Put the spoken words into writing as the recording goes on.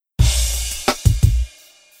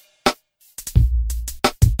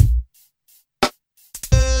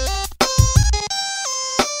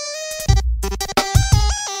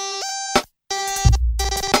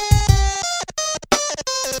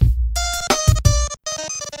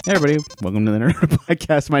Hey everybody, welcome to the Nerd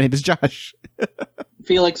Podcast. My name is Josh.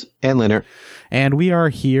 Felix. And Leonard. And we are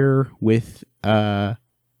here with,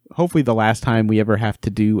 hopefully the last time we ever have to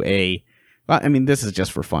do this is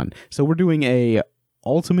just for fun. So we're doing a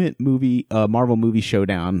Ultimate movie, Marvel movie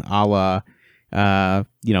showdown, a la,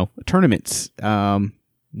 tournaments.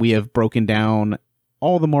 We have broken down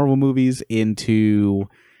all the Marvel movies into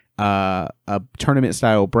a tournament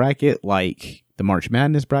style bracket, like the March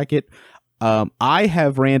Madness bracket. I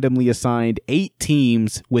have randomly assigned 8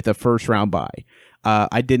 teams with a first round bye.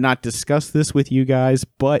 I did not discuss this with you guys,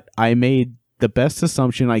 but I made the best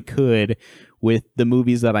assumption I could with the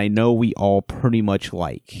movies that I know we all pretty much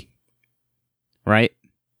like. Right?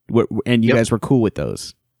 And you guys were cool with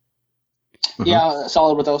those. Yeah,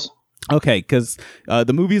 solid with those. Okay, because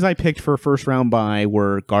the movies I picked for first round bye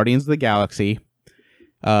were Guardians of the Galaxy,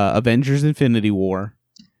 Avengers Infinity War,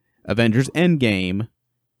 Avengers Endgame,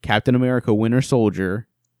 Captain America Winter Soldier,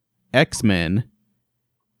 X-Men,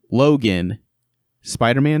 Logan,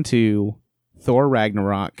 Spider-Man 2, Thor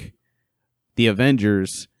Ragnarok, The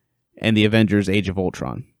Avengers, and The Avengers Age of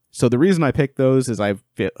Ultron. So the reason I picked those is I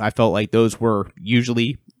felt like those were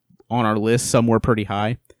usually on our list somewhere pretty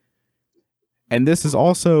high. And this is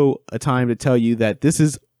also a time to tell you that this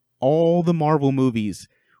is all the Marvel movies.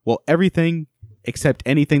 Well, everything except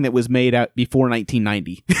anything that was made out before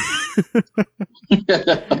 1990.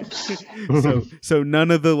 so none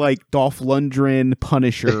of the like Dolph Lundgren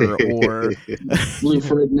Punisher or Lou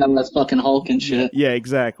Ferrigno as fucking Hulk and shit. Yeah,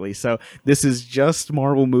 exactly. So this is just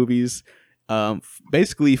Marvel movies.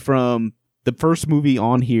 Basically from the first movie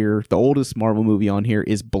on here, the oldest Marvel movie on here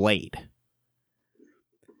is Blade.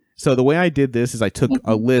 So the way I did this is I took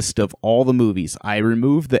a list of all the movies. I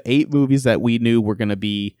removed the 8 movies that we knew were going to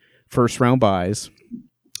be first round buys.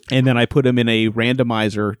 And then I put them in a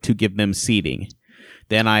randomizer to give them seeding.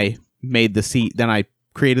 Then I made the seed. Then I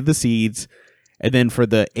created the seeds, and then for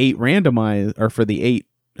the 8 for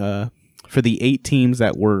the 8 teams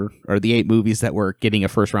that were, or the 8 movies that were getting a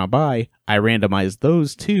first round bye, I randomized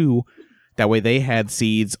those 2. That way they had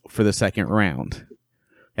seeds for the second round.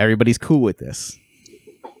 Everybody's cool with this.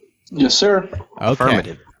 Yes, sir. Okay.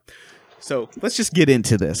 Affirmative. So let's just get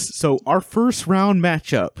into this. So our first round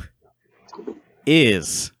matchup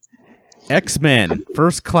is X-Men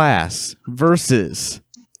First Class versus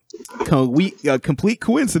complete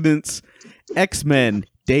coincidence, X-Men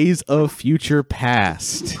Days of Future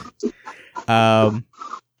Past.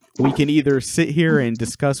 We can either sit here and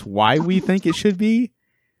discuss why we think it should be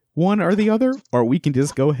one or the other, or we can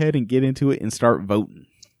just go ahead and get into it and start voting.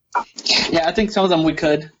 Yeah, I think some of them we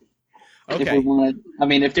could. Okay. If we wanted. I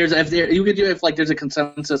mean, if there's a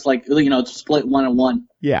consensus, like, split 1-1.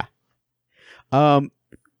 Yeah.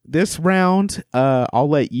 This round, I'll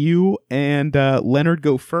let you and Leonard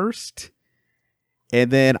go first, and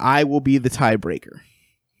then I will be the tiebreaker.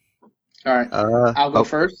 All right. I'll go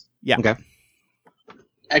first. Yeah. Okay.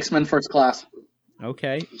 X-Men First Class.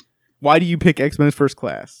 Okay. Why do you pick X-Men First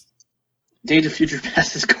Class? Days of Future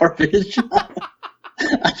Past is garbage.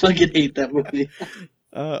 I fucking hate that movie.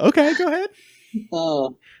 Okay, go ahead.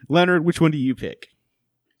 Leonard, which one do you pick?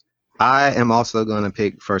 I am also going to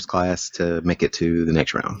pick First Class to make it to the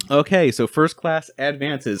next round. Okay, so First Class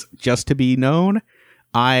advances. Just to be known,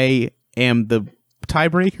 I am the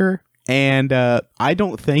tiebreaker, and I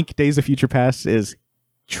don't think Days of Future Past is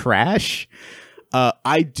trash.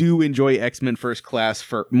 I do enjoy X-Men First Class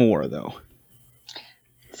for more, though.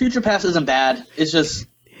 Future Past isn't bad. It's just...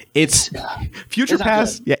 Future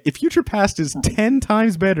Past. Yeah, if Future Past is 10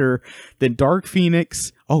 times better than Dark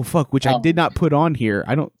Phoenix. Oh fuck, which I did not put on here.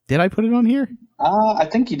 Did I put it on here? I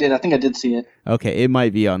think you did. I think I did see it. Okay, it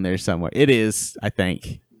might be on there somewhere. It is, I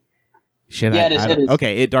think. It is.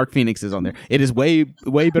 Okay, Dark Phoenix is on there. It is way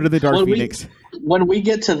better than Dark Phoenix. When we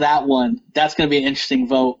get to that one, that's going to be an interesting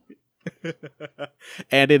vote.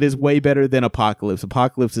 And it is way better than Apocalypse.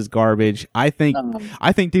 Apocalypse is garbage. I think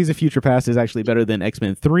Days of Future Past is actually better than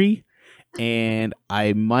X-Men 3, and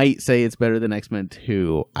I might say it's better than X-Men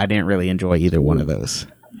 2. I didn't really enjoy either one of those.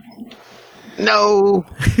 No.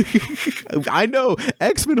 I know.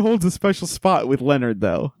 X-Men holds a special spot with Leonard,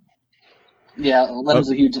 though. Yeah, Leonard's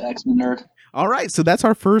a huge X-Men nerd. All right, so that's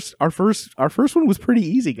our first one was pretty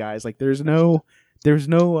easy, guys. Like there's no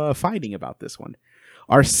fighting about this one.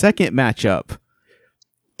 Our second matchup,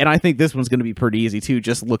 and I think this one's going to be pretty easy too,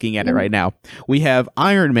 just looking at it right now. We have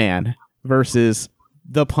Iron Man versus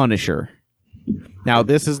The Punisher. Now,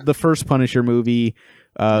 this is the first Punisher movie.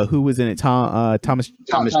 Who was in it? Thomas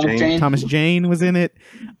Jane. Thomas Jane was in it.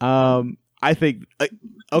 I think.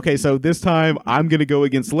 Okay, so this time I'm going to go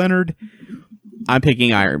against Leonard. I'm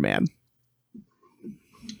picking Iron Man.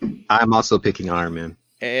 I'm also picking Iron Man.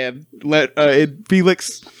 and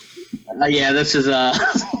Felix. Yeah, this is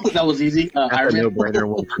that was easy. That's a Iron Man. no-brainer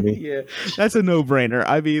one for me. Yeah, that's a no-brainer.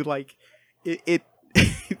 I mean, like it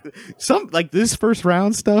some like this first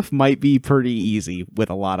round stuff might be pretty easy with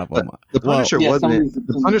a lot of them. The Punisher yeah, some of these-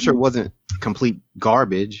 the Punisher wasn't complete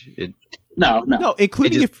garbage. No. No,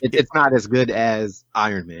 including It's not as good as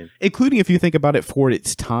Iron Man. including if you think about it for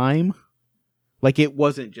its time. Like, it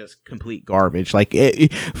wasn't just complete garbage. Like,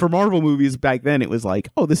 for Marvel movies back then, it was like,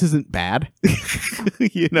 oh, this isn't bad.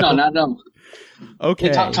 You know? No. Okay.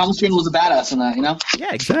 Yeah, Thomas Jane was a badass in that, you know?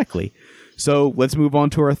 Yeah, exactly. So let's move on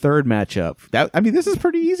to our third matchup. This is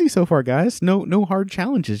pretty easy so far, guys. No hard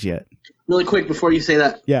challenges yet. Really quick, before you say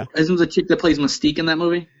that. Yeah. Isn't the chick that plays Mystique in that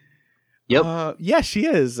movie? Yep. Yeah, she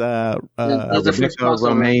is. That was the first Rebecca crossover.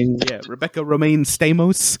 Romaine. Yeah, Rebecca Romaine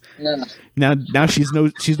Stamos. Yeah. Now she's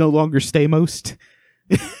no longer Stamos.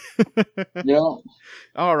 Yeah.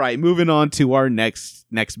 All right, moving on to our next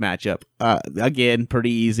matchup. Again,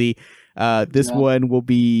 pretty easy. This one will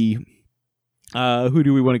be. Who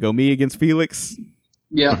do we want to go? Me against Felix?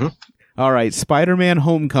 Yeah. Mm-hmm. All right, Spider-Man: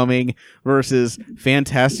 Homecoming versus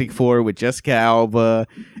Fantastic Four with Jessica Alba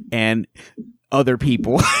and other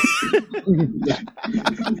people.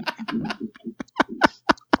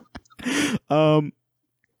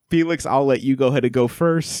 Felix, I'll let you go ahead and go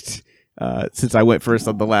first, since I went first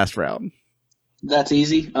on the last round. That's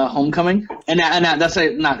easy. Homecoming. And that's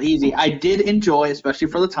not easy. I did enjoy, especially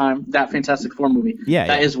for the time, that Fantastic Four movie. Yeah,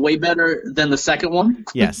 That yeah. is way better than the second one.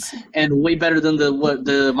 Yes. And way better than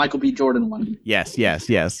the Michael B. Jordan one. Yes.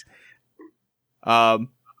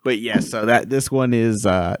 But yes, so this one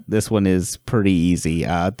is pretty easy.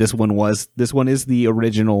 This one is the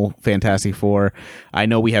original Fantastic Four. I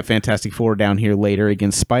know we have Fantastic Four down here later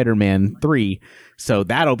against Spider-Man 3, so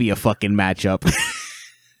that'll be a fucking matchup.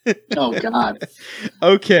 Oh God.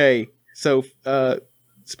 Okay, so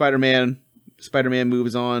Spider-Man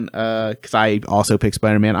moves on because I also picked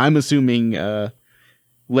Spider-Man. I'm assuming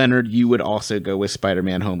Leonard, you would also go with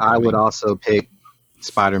Spider-Man: Homecoming. I would also pick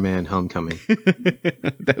Spider-Man: Homecoming.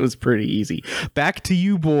 That was pretty easy. Back to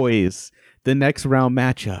you, boys. The next round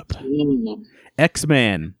matchup: Ooh.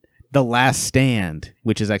 X-Men: The Last Stand,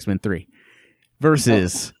 which is X-Men 3,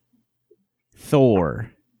 versus Thor: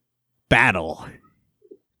 Battle.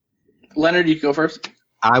 Leonard, you can go first.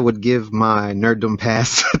 I would give my nerddom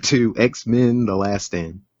pass to X-Men: The Last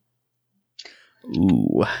Stand.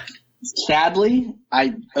 Ooh. Sadly,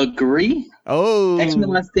 I agree. Oh. X-Men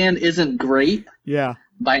Last Stand isn't great Yeah.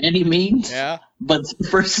 by any means. Yeah. But the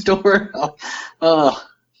first Thor, the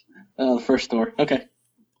first Thor. Okay.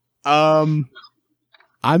 I'm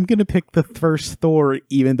gonna pick the first Thor,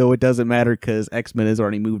 even though it doesn't matter because X-Men has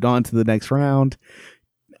already moved on to the next round.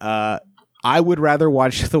 I would rather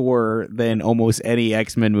watch Thor than almost any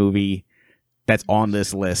X-Men movie that's on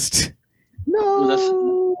this list.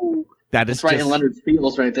 That's right in Leonard's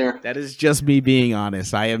feels right there. That is just me being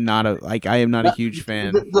honest. I am not a huge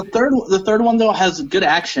fan. The third one though has good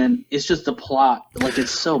action. It's just the plot, like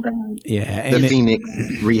it's so bad. Yeah, The and Phoenix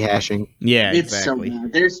rehashing. yeah, It's exactly. so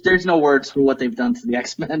bad. There's no words for what they've done to the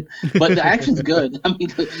X-Men, but the action's good. I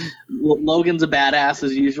mean, Logan's a badass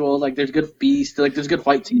as usual. Like there's good beast. Like there's good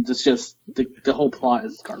fight scenes. It's just the whole plot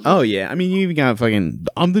is garbage. Oh yeah, I mean you even got fucking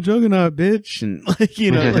I'm the Juggernaut, bitch, and like like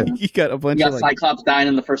you got a bunch You of got like, Cyclops dying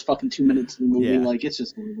in the first fucking 2 minutes of the movie. Yeah. Like it's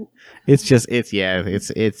just horrible.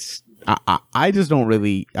 I just don't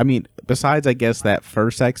really. I mean, besides I guess that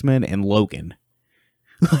first X-Men and Logan,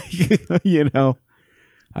 like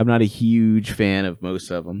I'm not a huge fan of most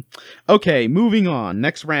of them. Okay, moving on.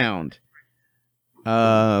 Next round.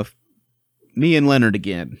 Me and Leonard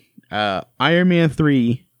again. Iron Man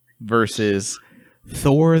 3 versus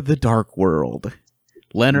Thor: The Dark World.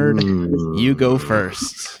 Leonard, you go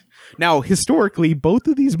first. Now, historically, both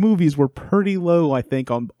of these movies were pretty low, I think,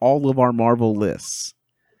 on all of our Marvel lists.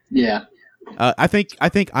 Yeah. I think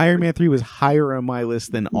Iron Man 3 was higher on my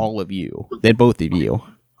list than both of you.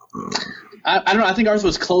 I don't know. I think ours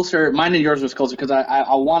was closer. Mine and yours was closer because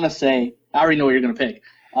I want to say I already know what you're gonna pick.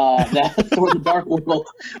 That Thor: The Dark World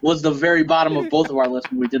was the very bottom of both of our lists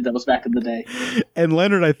when we did those back in the day. And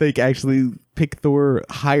Leonard, I think, actually picked Thor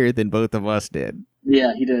higher than both of us did.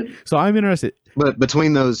 Yeah, he did. So I'm interested. But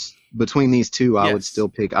between these two, I Yes. would still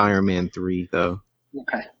pick Iron Man 3 though.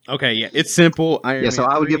 Okay. Okay, yeah, it's simple. Iron Man So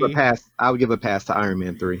I would 3. give a pass. I would give a pass to Iron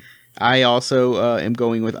Man 3. I also am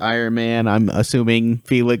going with Iron Man. I'm assuming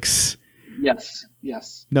Felix. Yes.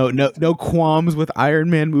 No qualms with Iron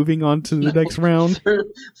Man moving on to the next round.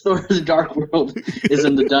 Thor: The Dark World is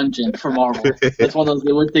in the dungeon for Marvel. It's one of those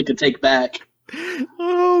they wish they could take back.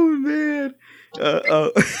 Oh man.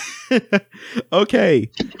 Okay.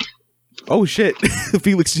 Oh shit!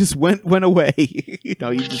 Felix just went away.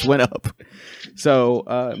 No, he just went up.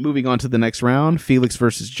 So, moving on to the next round, Felix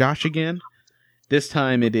versus Josh again. This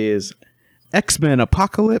time it is X-Men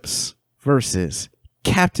Apocalypse versus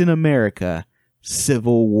Captain America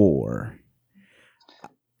Civil War.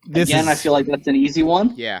 I feel like that's an easy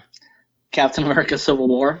one. Yeah. Captain America Civil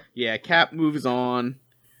War. Yeah, Cap moves on.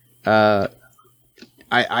 I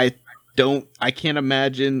can't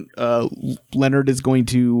imagine Leonard is going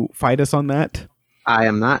to fight us on that. I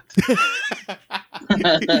am not.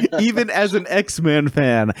 Even as an X-Men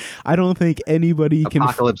fan, I don't think anybody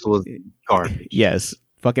Apocalypse was garbage. Yes.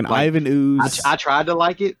 Fucking Like, Ivan Ooze. I tried to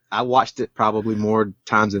like it. I watched it probably more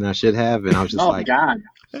times than I should have, and I was just Oh God.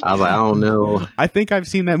 I was like, I don't know. I think I've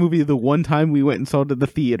seen that movie the one time we went and saw it at the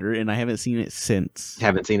theater, and I haven't seen it since.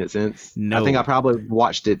 Haven't seen it since. No. I think I probably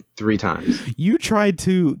watched it 3 times. You tried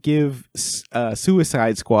to give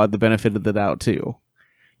Suicide Squad the benefit of the doubt, too.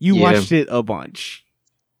 You Yeah. watched it a bunch.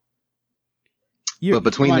 But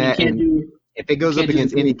between Come on, that you can't and do. if it goes can't up do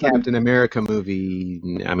against the any same thing. Captain America movie,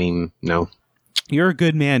 I mean, no. You're a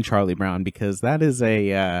good man, Charlie Brown, because that is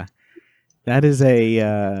a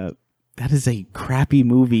crappy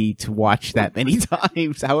movie to watch that many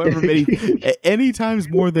times. However many, any times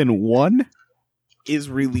more than one is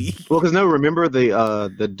really. Well, because remember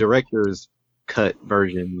the director's cut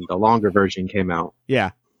version, the longer version came out,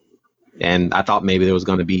 Yeah. and I thought maybe there was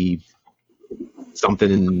going to be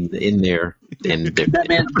something in there, and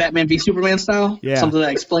Batman v Superman style. Yeah. Something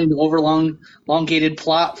that explained the elongated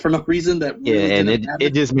plot for no reason. That yeah, really and didn't it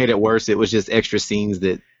happen. just made it worse. It was just extra scenes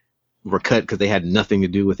that were cut because they had nothing to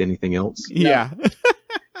do with anything else. Yeah.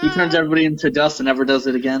 He turns everybody into dust and never does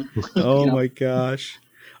it again. Oh my gosh.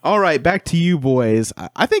 All right, back to you boys.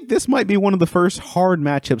 I think this might be one of the first hard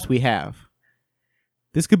matchups we have.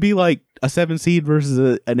 This could be like a 7 seed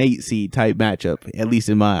versus an 8 seed type matchup, at least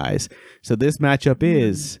in my eyes. So this matchup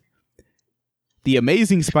is The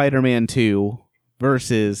Amazing Spider-Man 2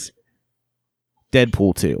 versus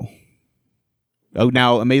Deadpool 2. Oh,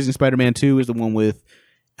 now Amazing Spider-Man 2 is the one with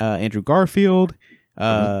Andrew Garfield,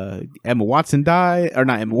 Emma Watson died, or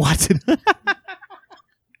not Emma Watson.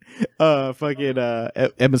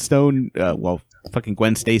 Emma Stone. Fucking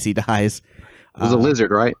Gwen Stacy dies. It was a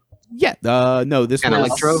lizard, right? Yeah. No, this And was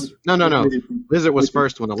Electro? No. Lizard was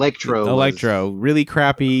first one. Electro. Electro. Really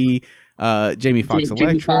crappy. Jamie Foxx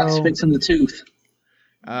Jamie Foxx Electro. fixing the tooth.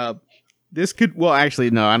 This could. Well, actually,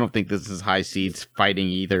 no. I don't think this is high seeds fighting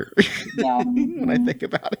either. No. When I think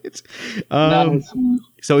about it. No,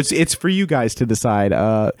 So it's for you guys to decide.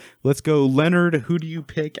 Let's go, Leonard. Who do you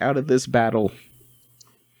pick out of this battle?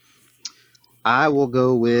 I will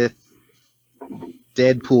go with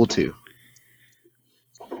Deadpool 2.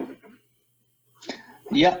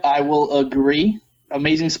 Yep, I will agree.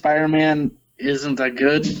 Amazing Spider-Man isn't that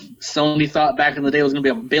good. Sony thought back in the day it was going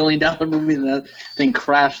to be $1 billion movie, and that thing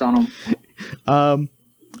crashed on them.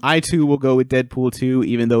 I too will go with Deadpool 2,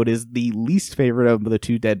 even though it is the least favorite of the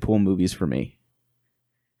 2 Deadpool movies for me.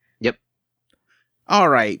 Yep. All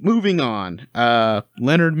right, moving on.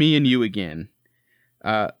 Leonard, me, and you again.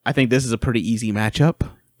 I think this is a pretty easy matchup.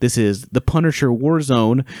 This is The Punisher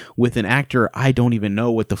Warzone with an actor I don't even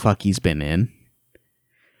know what the fuck he's been in.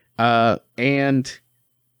 And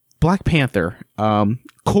Black Panther,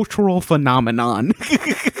 cultural phenomenon.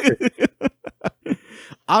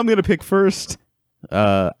 I'm going to pick first.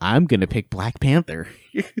 I'm going to pick Black Panther.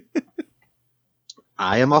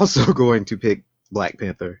 I am also going to pick Black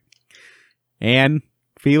Panther. And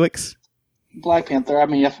Felix? Black Panther, I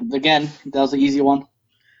mean, again, that was an easy one.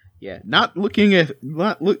 Yeah,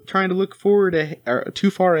 trying to look forward or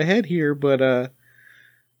too far ahead here, but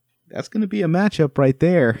that's going to be a matchup right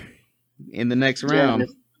there in the next round.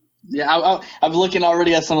 Yeah, I'm looking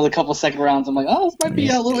already at some of the couple second rounds. I'm like, oh, this might be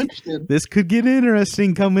a little interesting. This could get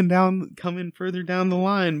interesting coming further down the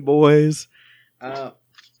line, boys.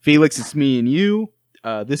 Felix, it's me and you.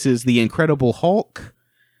 This is The Incredible Hulk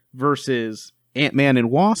versus Ant-Man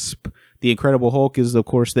and Wasp. The Incredible Hulk is, of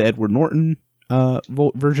course, the Edward Norton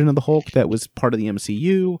version of the Hulk that was part of the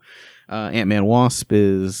MCU. Ant-Man Wasp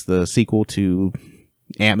is the sequel to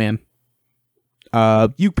Ant-Man.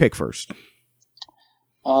 You pick first.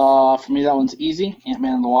 For me, that one's easy.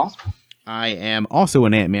 Ant-Man and the Wasp. I am also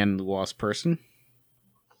an Ant-Man and the Wasp person.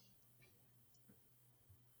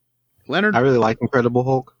 Leonard? I really like Incredible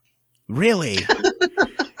Hulk. Really?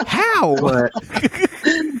 How? But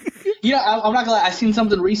Yeah, I'm not gonna lie. I seen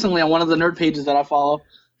something recently on one of the nerd pages that I follow,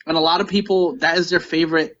 and a lot of people, that is their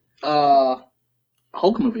favorite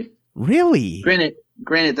Hulk movie. Really?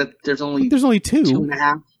 Granted that there's only There's only 2.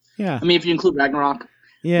 2.5. Yeah. I mean, if you include Ragnarok.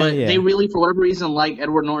 Yeah. But yeah. they really, for whatever reason, like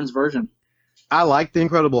Edward Norton's version. I like The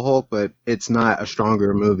Incredible Hulk, but it's not a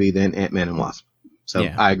stronger movie than Ant-Man and Wasp. So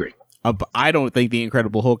Yeah. I agree. But I don't think The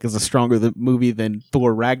Incredible Hulk is a stronger movie than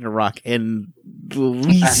Thor Ragnarok, in the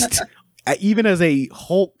least, even as a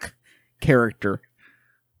Hulk character.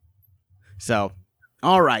 So,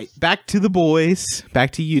 all right, back to the boys. Back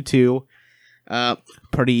to you two.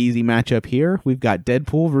 Pretty easy matchup here. We've got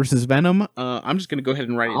Deadpool versus Venom. I'm just going to go ahead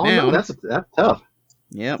and write it down. No, that's tough.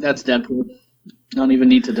 Yeah, that's Deadpool. Don't even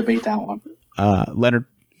need to debate that one. Leonard.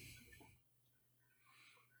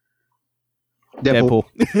 Deadpool.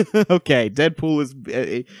 Okay, Deadpool is.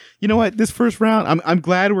 You know what? This first round, I'm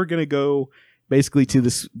glad we're gonna go basically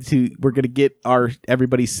we're gonna get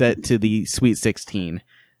everybody set to the Sweet 16.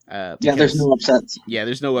 There's no upsets. Yeah,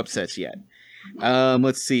 there's no upsets yet.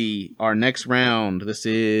 Let's see. Our next round. This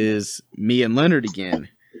is me and Leonard again.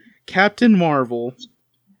 Captain Marvel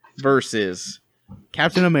versus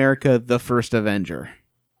Captain America: The First Avenger.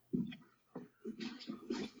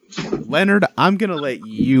 Leonard, I'm gonna let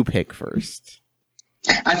you pick first.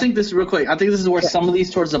 I think this real quick. I think this is where some of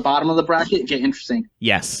these towards the bottom of the bracket get interesting.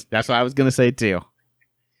 Yes, that's what I was gonna say too.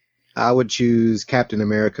 I would choose Captain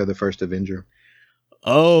America: The First Avenger.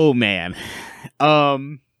 Oh man,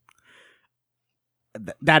 that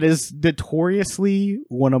is notoriously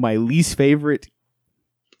one of my least favorite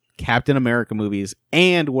Captain America movies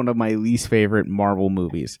and one of my least favorite Marvel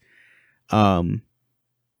movies. Now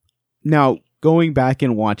going back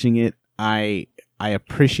and watching it, I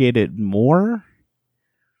appreciate it more.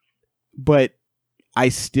 But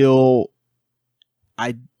I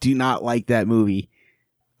do not like that movie.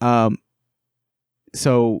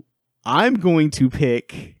 So I'm going to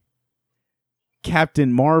pick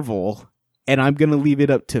Captain Marvel, and I'm going to leave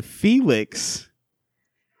it up to Felix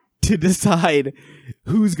to decide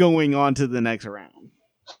who's going on to the next round.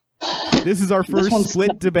 This is our first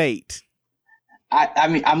split debate. I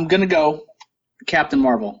mean, I'm going to go Captain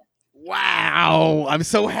Marvel. Wow. I'm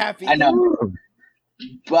so happy. I know.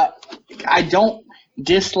 But I don't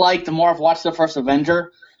dislike the more I've watched the first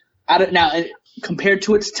Avenger. Compared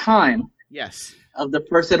to its time, yes, of the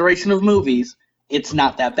first iteration of movies, it's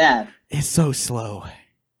not that bad. It's so slow.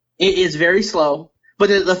 It is very slow, but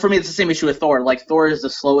for me, it's the same issue with Thor. Like Thor is the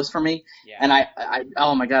slowest for me, and I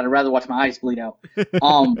oh my god, I'd rather watch my eyes bleed out.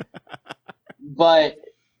 But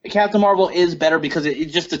Captain Marvel is better because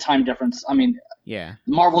it's just the time difference. I mean,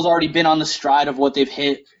 Marvel's already been on the stride of what they've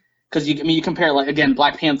hit. Because you compare, like, again,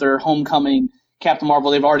 Black Panther, Homecoming, Captain Marvel,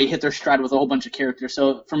 they've already hit their stride with a whole bunch of characters.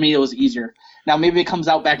 So for me, it was easier. Now, maybe it comes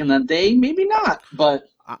out back in the day, maybe not, but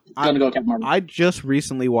I'm going to go with Captain Marvel. I just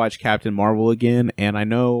recently watched Captain Marvel again, and I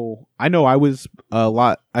know I was a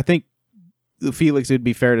lot. I think, Felix, it'd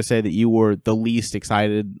be fair to say that you were the least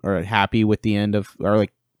excited or happy with the end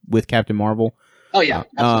with Captain Marvel. Oh, yeah.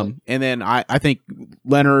 Absolutely. And then I think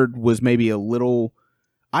Leonard was maybe a little.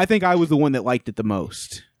 I think I was the one that liked it the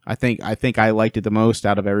most. I think I liked it the most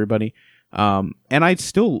out of everybody. And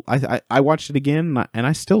I watched it again and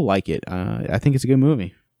I still like it. I think it's a good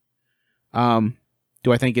movie. Do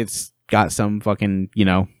I think it's got some fucking,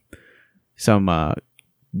 some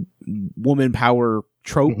woman power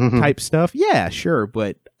trope type stuff? Yeah, sure.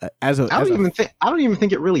 But I don't even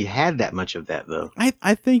think it really had that much of that though.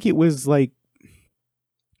 I think it was like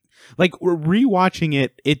rewatching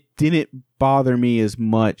it, it didn't bother me as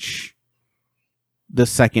much the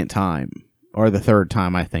second time or the third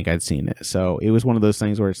time I think I'd seen it. So it was one of those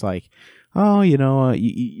things where it's like, oh, you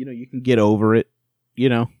can get over it. We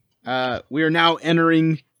are now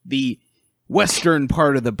entering the western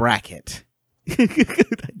part of the bracket.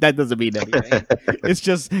 That doesn't mean anything. It's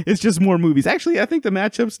just more movies. Actually, I think the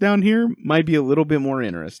matchups down here might be a little bit more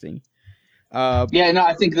interesting. I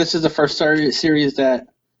think this is the first series that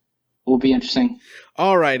will be interesting.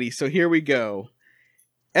 Alrighty, so here we go.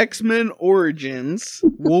 X-Men Origins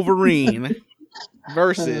Wolverine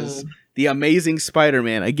versus The Amazing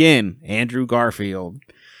Spider-Man. Again, Andrew Garfield.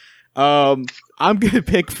 I'm going to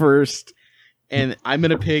pick first, and I'm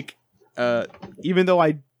going to pick, even though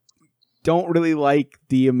I don't really like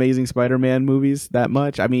the Amazing Spider-Man movies that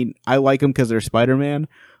much. I mean, I like them because they're Spider-Man,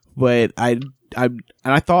 but I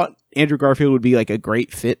thought Andrew Garfield would be like a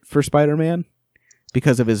great fit for Spider-Man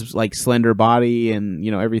because of his like slender body and,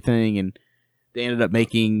 everything, and they ended up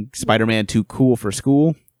making Spider-Man too cool for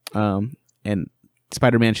school. And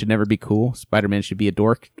Spider-Man should never be cool. Spider-Man should be a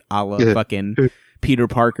dork, a la fucking Peter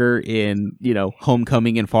Parker in,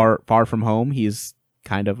 Homecoming and Far From Home. He's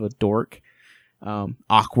kind of a dork,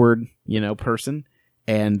 awkward, person.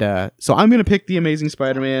 And so I'm going to pick The Amazing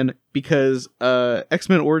Spider-Man because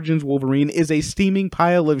X-Men Origins Wolverine is a steaming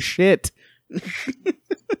pile of shit.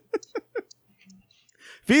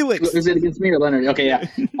 Felix. Is it against me or Leonard? Okay, yeah.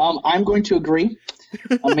 I'm going to agree.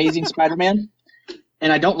 Amazing Spider-Man,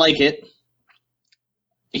 and I don't like it.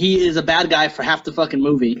 He is a bad guy for half the fucking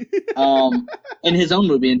movie, in his own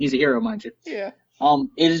movie, and he's a hero, mind you. Yeah.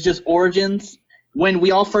 It is just Origins. When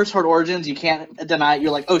we all first heard Origins, you can't deny it.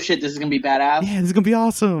 You're like, oh shit, this is gonna be badass. Yeah, this is gonna be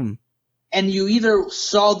awesome. And you either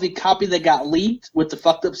saw the copy that got leaked with the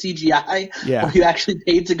fucked up CGI, or you actually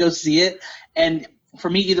paid to go see it. And for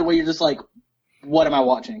me, either way, you're just like, what am I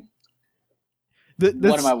watching? What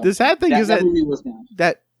am I watching? The sad thing is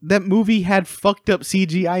that movie had fucked up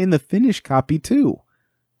CGI in the finished copy too.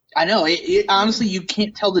 I know. It honestly, you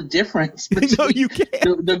can't tell the difference between no, you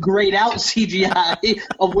can't. The grayed out CGI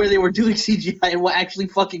of where they were doing CGI and what actually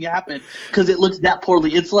fucking happened, because it looks that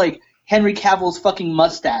poorly. It's like Henry Cavill's fucking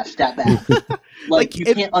mustache that bad. Like you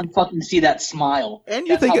can't unfucking see that smile. And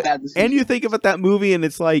you think about that movie, and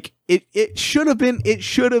it's like it should have been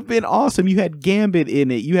awesome. You had Gambit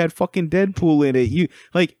in it. You had fucking Deadpool in it.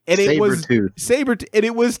 And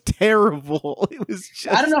it was terrible. It was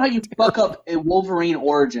just... I don't know how you fuck up a Wolverine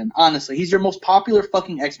origin. Honestly, he's your most popular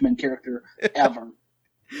fucking X-Men character ever.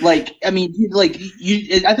 Like, I mean, I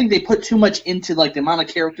think they put too much into like the amount of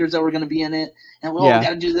characters that were going to be in it, and we got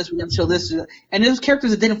to do this, we got to show this, and those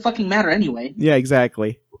characters that didn't fucking matter anyway. Yeah,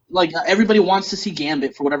 exactly. Like everybody wants to see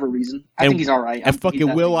Gambit for whatever reason. I think he's all right. And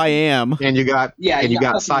fucking Will.i.am, and you got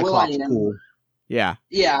Cyclops. Cool. Yeah.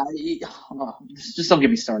 Yeah. Just don't get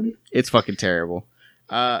me started. It's fucking terrible.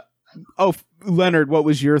 Leonard, what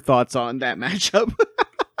was your thoughts on that matchup?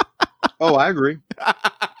 Oh, I agree.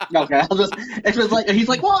 Okay, it's just like he's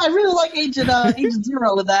like, well, I really like Agent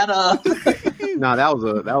Zero with that. No,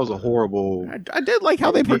 that was a horrible. I did like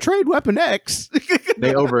how they portrayed Weapon X.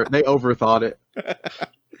 they overthought it.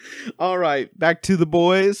 All right, back to the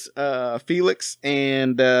boys, Felix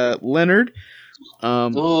and Leonard.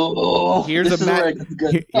 Here's a match.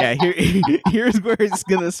 Here's where it's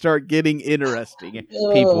gonna start getting interesting,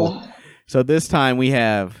 people. So this time we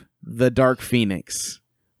have the Dark Phoenix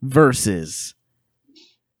versus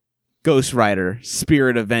Ghost Rider,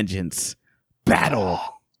 Spirit of Vengeance, battle.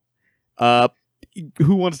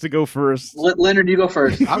 Who wants to go first? Leonard, you go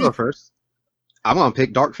first. I'll go first. I'm gonna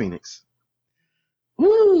pick Dark Phoenix.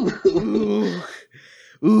 Ooh,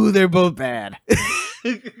 they're both bad.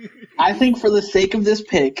 I think for the sake of this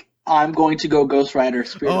pick, I'm going to go Ghost Rider,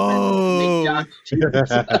 Spirit of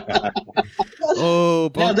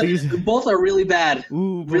Vengeance. Both are really bad.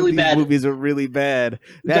 Really bad. Movies are really bad.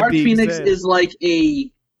 Dark Phoenix is like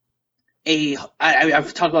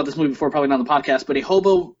I've talked about this movie before, probably not on the podcast, but a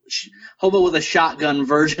hobo with a shotgun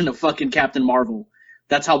version of fucking Captain Marvel.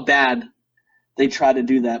 That's how bad they try to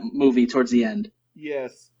do that movie towards the end.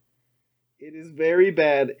 Yes. It is very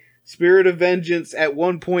bad. Spirit of Vengeance at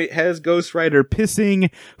one point has Ghost Rider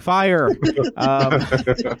pissing fire. I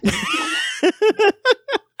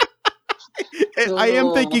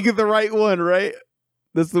am thinking of the right one, right?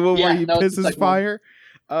 That's the one where he pisses fire.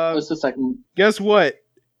 That's the second one. Guess what?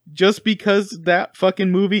 Just because that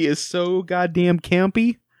fucking movie is so goddamn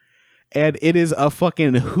campy and it is a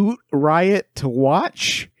fucking hoot riot to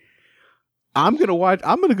watch, I'm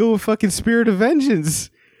gonna go with fucking Spirit of Vengeance,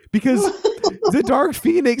 because the Dark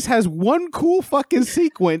Phoenix has one cool fucking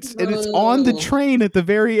sequence, and it's on the train at the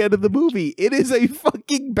very end of the movie. It is a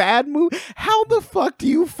fucking bad movie. How the fuck do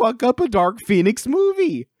you fuck up a Dark Phoenix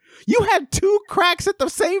movie? You had 2 cracks at the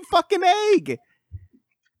same fucking egg,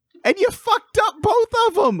 and you fucked up both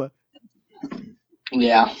of them.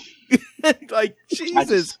 Yeah. Like,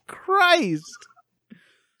 Jesus Christ.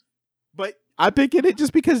 But I'm picking it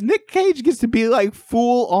just because Nick Cage gets to be like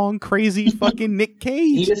full on crazy fucking Nick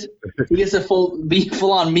Cage. He gets to be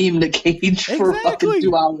full on meme Nick Cage for fucking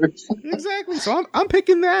 2 hours. Exactly. So I'm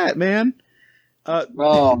picking that, man.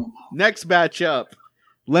 Next matchup: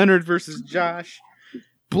 Leonard versus Josh.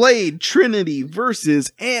 Blade Trinity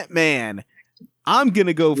versus Ant-Man. I'm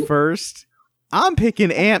gonna go first. I'm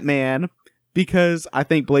picking Ant-Man because I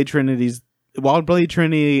think Blade Trinity is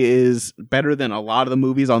better than a lot of the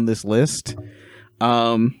movies on this list.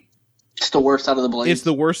 It's the worst out of the Blades. It's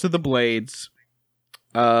the worst of the Blades.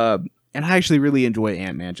 And I actually really enjoy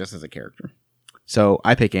Ant-Man just as a character. So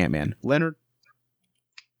I pick Ant-Man. Leonard?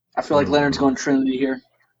 I feel like Leonard's going Trinity here.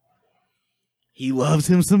 He loves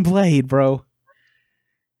him some Blade, bro.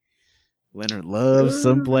 Leonard loves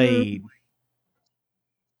some Blade.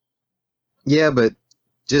 Yeah, but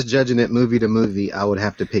just judging it movie to movie, I would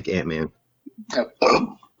have to pick Ant-Man. Okay.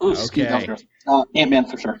 Ant-Man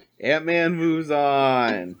for sure. Ant-Man moves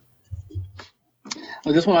on.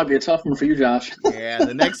 Well, this one might be a tough one for you, Josh. Yeah,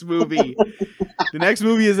 the next movie. The next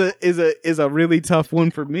movie is a really tough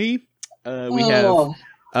one for me. We have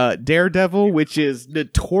Daredevil, which is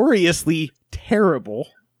notoriously terrible,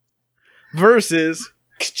 versus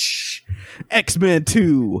X-Men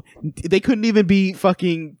 2. They couldn't even be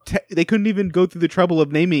fucking. They couldn't even go through the trouble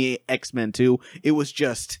of naming it X-Men 2. It was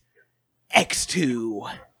just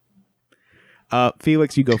X2.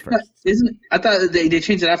 Felix, you go first. I thought they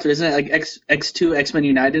changed it after? Isn't it like X2 X-Men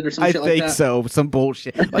United or some shit like that? I think so. Some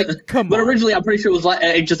bullshit. Like, come but on. But originally, I'm pretty sure it was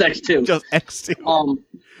like just X2. Just X2.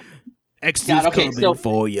 X2's coming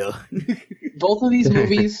for you. Both of these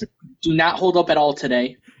movies do not hold up at all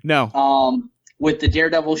today. No. With the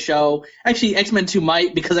Daredevil show, actually, X-Men 2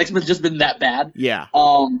 might, because X-Men's just been that bad. Yeah.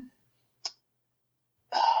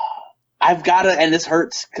 I've got to, and this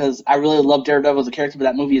hurts because I really love Daredevil as a character, but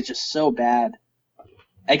that movie is just so bad.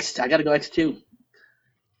 I got to go X2.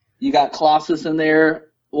 You got Colossus in there.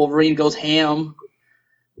 Wolverine goes ham.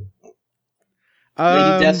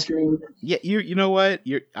 Lady Deathstroke. Yeah, you know what?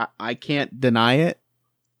 I can't deny it.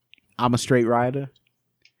 I'm a straight rider.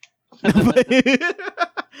 No,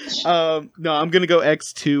 I'm gonna go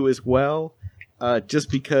X2 as well. Just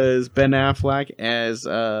because Ben Affleck as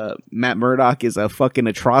Matt Murdock is a fucking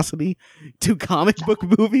atrocity to comic book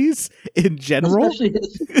movies in general.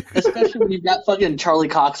 Especially when you've got fucking Charlie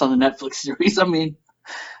Cox on the Netflix series. I mean,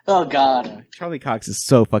 oh god. Charlie Cox is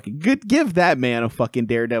so fucking good. Give that man a fucking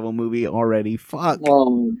Daredevil movie already. Fuck.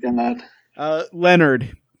 Oh god.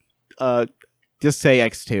 Leonard, just say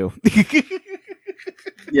X2.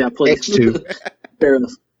 Yeah, please. X2. Fair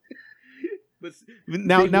enough.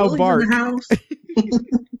 Now Bark.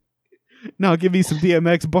 Now give me some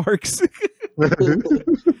DMX barks.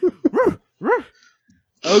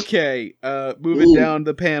 Okay, moving down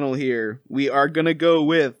the panel here. We are going to go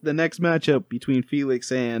with the next matchup between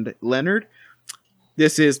Felix and Leonard.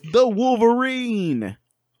 This is The Wolverine.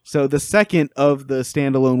 So the second of the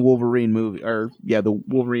standalone Wolverine movie, the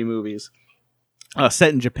Wolverine movies.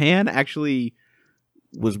 Set in Japan. Actually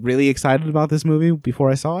was really excited about this movie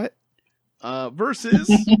before I saw it.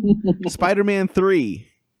 Versus Spider-Man 3.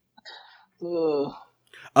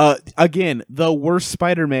 Again, the worst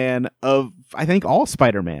Spider-Man of, I think, all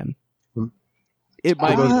Spider-Man. It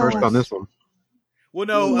might go first on this one. Well,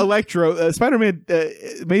 no, Electro, Spider-Man,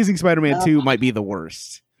 Amazing Spider-Man 2 might be the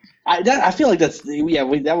worst. I feel like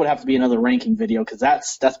that would have to be another ranking video because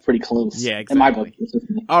that's pretty close. Yeah, exactly. In my book.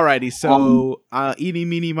 Alrighty, so eeny,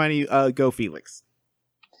 meeny, miny, go Felix.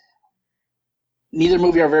 Neither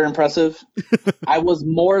movie are very impressive. I was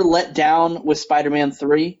more let down with Spider-Man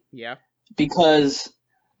 3. Yeah. Because,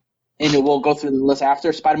 and we'll go through the list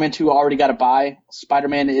after, Spider-Man 2 already got a bye.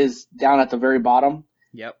 Spider-Man is down at the very bottom.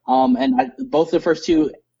 Yep. Both the first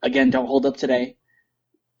two, again, don't hold up today.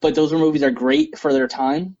 But those movies are great for their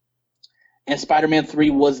time. And Spider-Man 3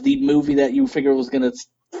 was the movie that you figured was going to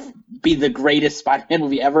be the greatest Spider-Man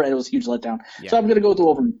movie ever, and it was a huge letdown. Yeah. So I'm going to go with the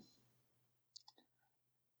Wolverine.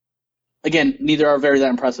 Again, neither are very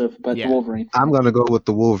that impressive, but the Wolverine. I'm going to go with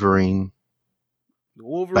the Wolverine. The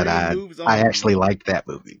Wolverine moves on. I actually liked that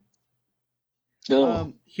movie.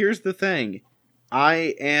 Here's the thing.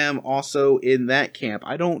 I am also in that camp.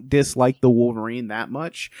 I don't dislike the Wolverine that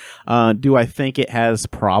much. Do I think it has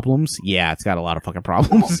problems? Yeah, it's got a lot of fucking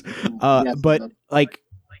problems. But like,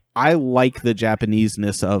 I like the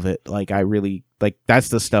Japanese-ness of it. Like, I really like. That's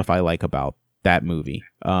the stuff I like about that movie.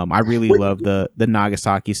 I really love the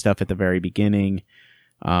Nagasaki stuff at the very beginning.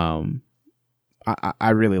 I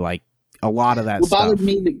really like a lot of that stuff. What bothered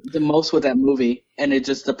me the most with that movie, and it's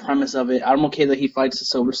just the premise of it. I'm okay that he fights the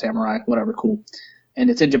Silver Samurai, whatever, cool.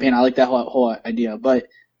 And it's in Japan. I like that whole idea. But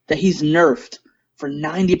that he's nerfed for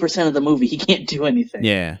 90% of the movie. He can't do anything.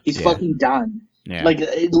 Yeah. He's fucking done. Yeah. Like,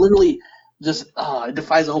 it literally just it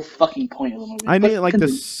defies the whole fucking point of the movie. I mean, like the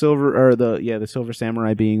Silver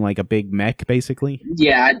Samurai being like a big mech, basically.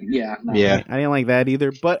 Yeah. I didn't like that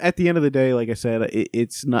either. But at the end of the day, like I said,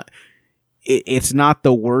 it's not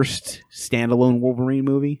the worst standalone Wolverine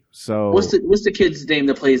movie. So what's the kid's name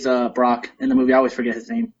that plays Brock in the movie? I always forget his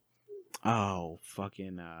name. Oh,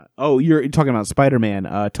 fucking. You're talking about Spider-Man.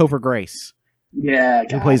 Topher Grace. Yeah,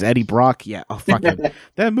 who plays Eddie Brock? Yeah, fucking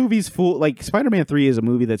that movie's full. Like Spider-Man 3 is a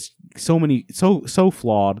movie that's so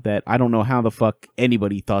flawed that I don't know how the fuck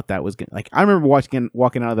anybody thought that was gonna. Like, I remember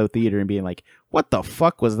walking out of the theater and being like, "What the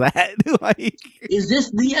fuck was that?" Like, is this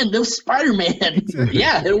the end of Spider-Man?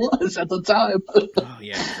 Yeah, it was at the time. Oh,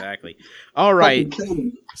 yeah, exactly. All right,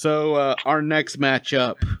 so our next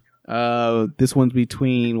matchup. This one's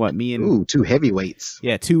between me and two heavyweights.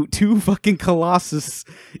 Yeah, two fucking Colossus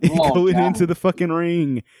going into the fucking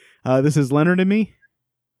ring. This is Leonard and me.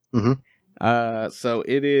 Mm-hmm. So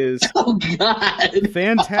it is. Oh God!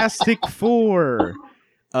 Fantastic Four.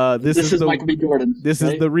 This is Michael B. Jordan. This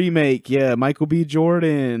is the remake. Yeah, Michael B.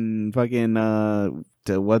 Jordan. Fucking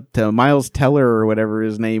Miles Teller or whatever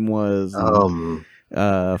his name was.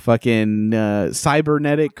 Fucking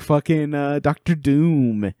cybernetic. Fucking Dr.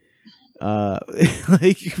 Doom. And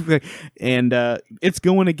it's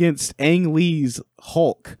going against Ang Lee's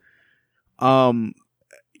Hulk.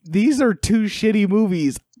 These are two shitty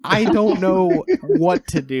movies. I don't know what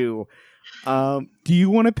to do. Do you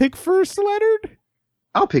want to pick first, Leonard?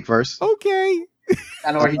 I'll pick first. Okay.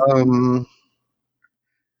 I know where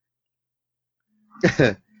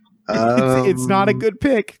it's not a good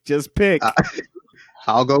pick. Just pick.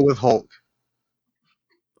 I'll go with Hulk.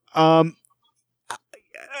 I'm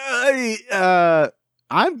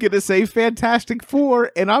gonna say Fantastic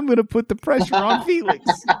Four, and I'm gonna put the pressure on Felix.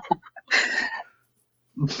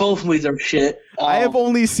 Both movies are shit. I have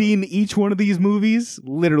only seen each one of these movies.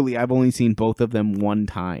 Literally, I've only seen both of them one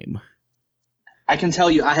time. I can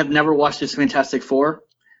tell you, I have never watched this Fantastic Four.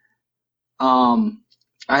 I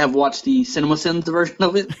have watched the CinemaSins version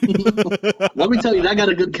of it. Let me tell you, that got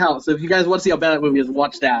a good count. So if you guys want to see how bad that movie is,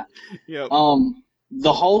 watch that. Yep.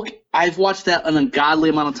 The Hulk, I've watched that an ungodly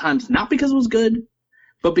amount of times, not because it was good,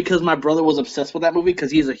 but because my brother was obsessed with that movie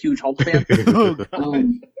because he's a huge Hulk fan.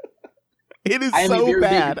 It is so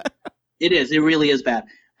bad. It is. It really is bad.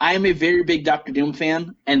 I am a very big Doctor Doom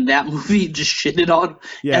fan, and that movie just shitted on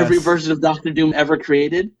every version of Doctor Doom ever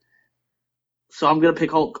created. So I'm going to pick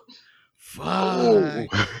Hulk. Fuck.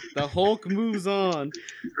 The Hulk moves on.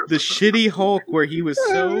 The shitty Hulk where he was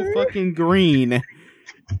so fucking green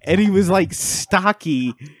and he was like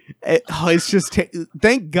stocky. It's just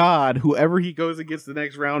thank God whoever he goes against the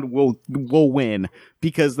next round will win,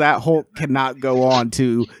 because that Hulk cannot go on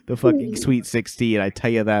to the fucking Sweet 16. I tell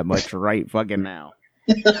you that much right fucking now.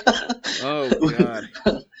 Oh God.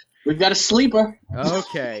 We've got a sleeper.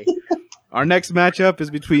 Okay. Our next matchup is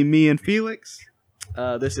between me and Felix.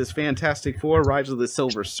 This is Fantastic Four: Rise of the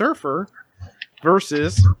Silver Surfer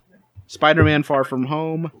versus Spider-Man: Far From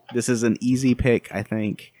Home. This is an easy pick, I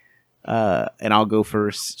think. And I'll go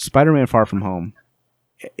first. Spider-Man: Far From Home.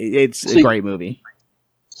 It's a great movie.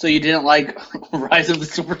 So you didn't like Rise of the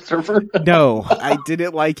Silver Surfer? No, I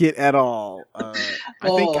didn't like it at all.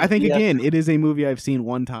 I think again, it is a movie I've seen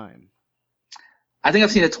one time. I think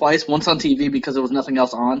I've seen it twice. Once on TV because there was nothing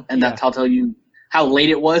else on, and that's how I'll tell you how late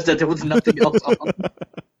it was that there was nothing else on.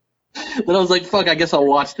 But I was like, fuck, I guess I'll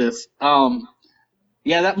watch this.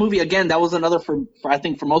 Yeah, that movie, again, that was another, for I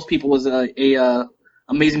think for most people, was a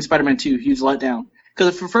Amazing Spider-Man 2, huge letdown.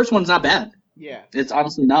 Because the first one's not bad. Yeah. It's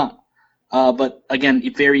honestly not. But, again,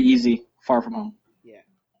 very easy, Far From Home. Yeah.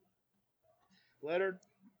 Leonard?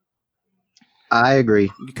 I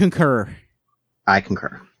agree. You concur. I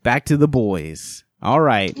concur. Back to the boys. All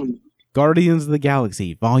right. Guardians of the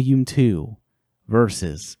Galaxy, Volume 2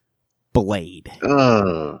 versus Blade.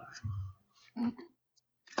 I'll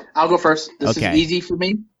go first. This is easy for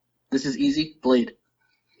me. This is easy. Blade.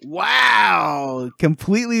 Wow.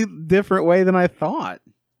 Completely different way than I thought.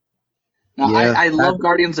 Now, yeah, I love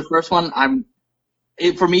Guardians, the first one.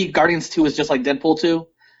 For me, Guardians 2 is just like Deadpool 2,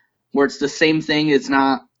 where it's the same thing. It's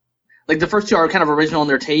not... Like, the first two are kind of original in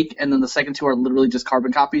their take, and then the second two are literally just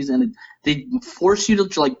carbon copies, and they force you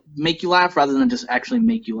to, like, make you laugh rather than just actually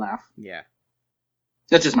make you laugh. Yeah.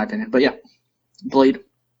 That's just my opinion. But, yeah. Blade.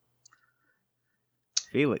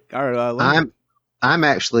 Felix. I'm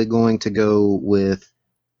actually going to go with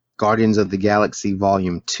Guardians of the Galaxy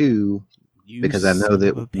Volume 2 because I know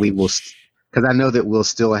that we'll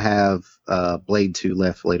still have Blade 2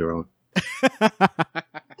 left later on.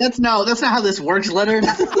 That's not how this works, Leonard.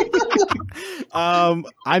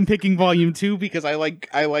 I'm picking Volume 2 because I like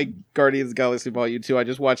Guardians of the Galaxy Volume 2. I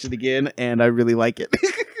just watched it again and I really like it.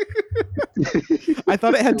 I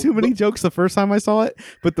thought it had too many jokes the first time I saw it,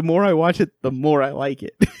 but the more I watch it, the more I like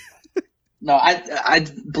it. No, I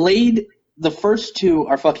Blade, the first two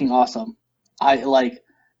are fucking awesome. I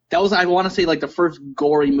want to say like the first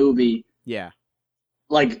gory movie. Yeah.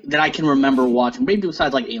 Like that I can remember watching, maybe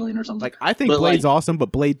besides like Alien or something. Like I think Blade's awesome,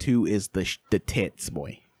 but Blade 2 is the tits,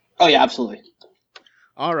 boy. Oh yeah, absolutely.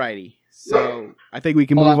 Alrighty, so I think we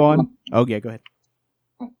can move on. Okay, go ahead.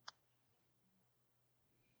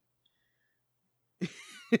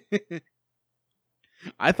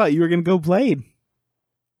 I thought you were gonna go Blade.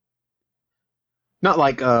 Not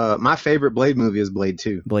like my favorite Blade movie is Blade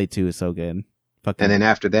 2. Blade 2 is so good. And then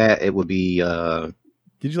after that, it would be. Did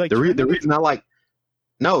you like the reason I like?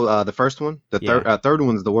 No, the first one. The third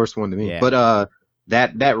one's the worst one to me. Yeah. But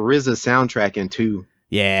that RZA soundtrack in 2.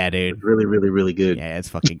 Yeah, dude. Really, really, really good. Yeah, it's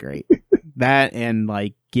fucking great. That and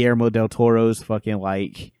like Guillermo del Toro's fucking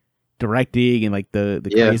like directing and like the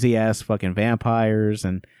crazy ass fucking vampires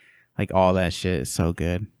and like all that shit is so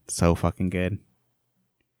good. So fucking good.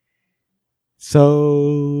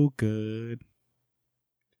 So good.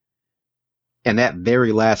 And that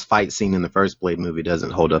very last fight scene in the first Blade movie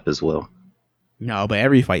doesn't hold up as well. No, but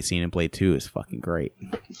every fight scene in Blade 2 is fucking great.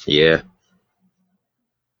 Yeah.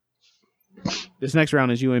 This next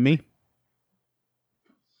round is you and me?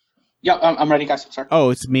 Yeah, I'm ready, guys. Sorry. Oh,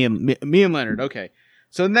 it's me and Leonard. Okay.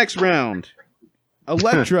 So next round,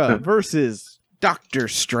 Elektra versus Doctor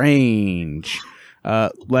Strange.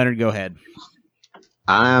 Leonard, go ahead.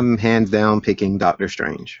 I'm hands down picking Doctor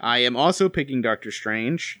Strange. I am also picking Doctor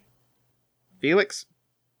Strange. Felix?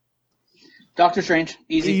 Doctor Strange.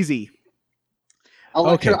 Easy.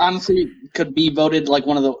 Elektra honestly could be voted like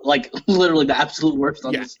one of the literally the absolute worst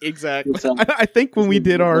on this. Exactly. I think when we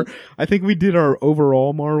did our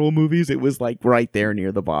overall Marvel movies, it was like right there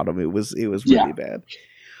near the bottom. It was really bad.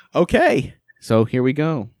 Okay, so here we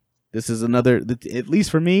go. This is another, at least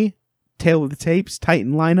for me, Tale of the Tapes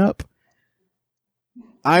Titan lineup.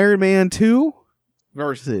 Iron Man 2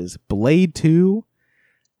 versus Blade 2.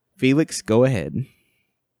 Felix, go ahead.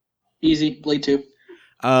 Easy, Blade 2.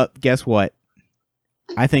 Guess what?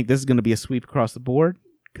 I think this is going to be a sweep across the board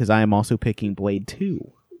because I am also picking Blade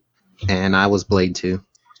 2. And I was Blade 2.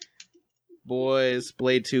 Boys,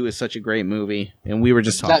 Blade 2 is such a great movie, and we were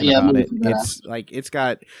just talking about it. It's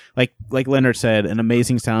got like Leonard said, an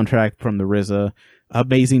amazing soundtrack from the RZA,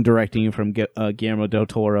 amazing directing from Guillermo del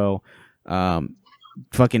Toro,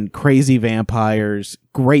 fucking crazy vampires,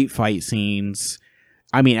 great fight scenes.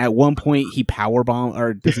 I mean, at one point he powerbomb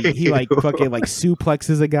or does he like fucking like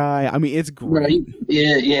suplexes a guy. I mean, it's great. Right.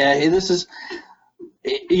 Yeah. This is,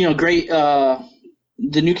 great.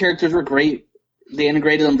 The new characters were great. They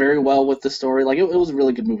integrated them very well with the story. Like it was a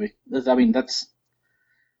really good movie. That's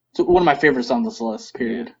one of my favorites on this list.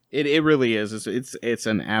 Period. It really is. It's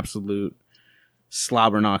an absolute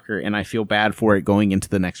slobber knocker, and I feel bad for it going into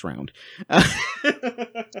the next round.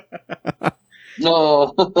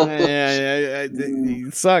 No.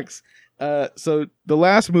 It sucks. So the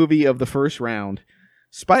last movie of the first round,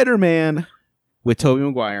 Spider-Man with Tobey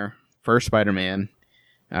Maguire, first Spider-Man,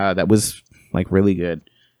 that was like really good,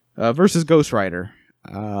 versus Ghost Rider.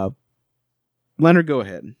 Leonard, go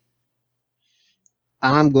ahead.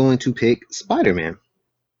 I'm going to pick Spider-Man.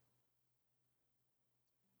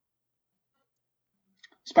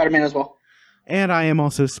 Spider-Man as well. And I am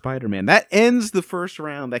also Spider-Man. That ends the first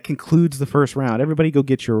round. That concludes the first round. Everybody go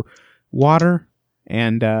get your water.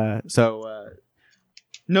 And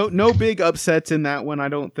no big upsets in that one, I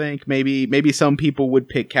don't think. Maybe some people would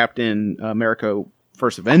pick Captain America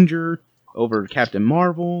First Avenger over Captain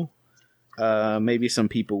Marvel. Maybe some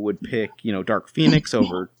people would pick, Dark Phoenix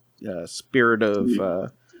over Spirit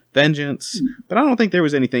of Vengeance. But I don't think there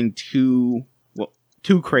was anything too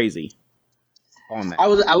crazy on that.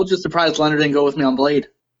 I was just surprised Leonard didn't go with me on Blade.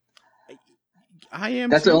 I am.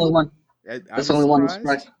 That's the only one. That's the only one I'm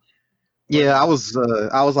surprised. Yeah, I was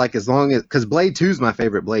like, as long as, because Blade 2 is my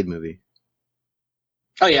favorite Blade movie.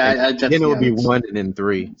 Oh yeah, then it would be 1 and then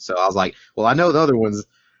 3. So I was like, well, I know the other ones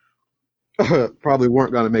probably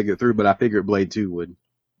weren't going to make it through, but I figured Blade 2 would.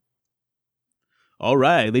 All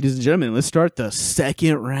right, ladies and gentlemen, let's start the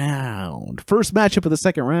second round. First matchup of the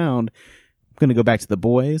second round. I'm going to go back to the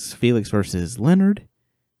boys. Felix versus Leonard.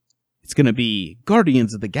 It's going to be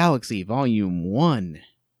Guardians of the Galaxy Volume 1.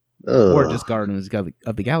 Or just Guardians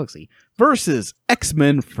of the Galaxy versus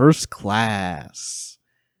X-Men First Class.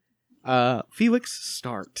 Felix,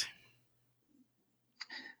 start.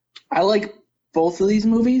 I like both of these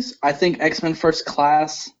movies. I think X-Men First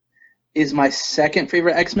Class is my second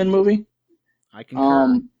favorite X-Men movie. I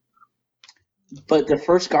concur. But the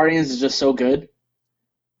first Guardians is just so good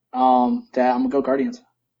that I'm going to go Guardians.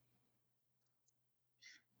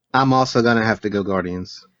 I'm also going to have to go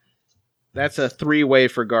Guardians. That's a 3-way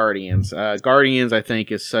for Guardians. Guardians, I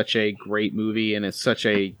think, is such a great movie, and it's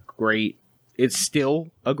still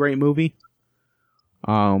a great movie.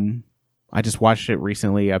 I just watched it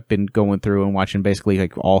recently. I've been going through and watching basically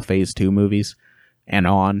like all Phase 2 movies and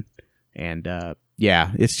on. And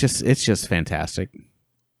yeah, it's just fantastic.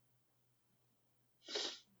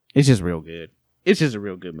 It's just real good. It's just a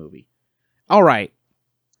real good movie. All right.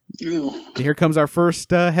 Here comes our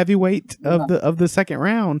first heavyweight of the second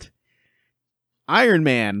round. Iron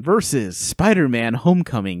Man versus Spider-Man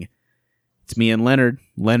Homecoming. It's me and Leonard.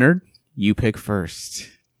 Leonard, you pick first.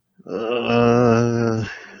 At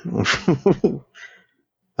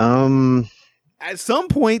some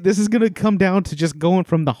point, this is going to come down to just going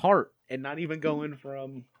from the heart and not even going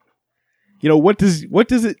from,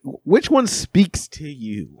 which one speaks to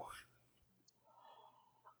you?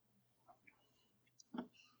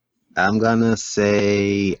 I'm gonna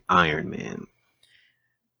say Iron Man.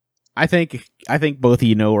 I think both of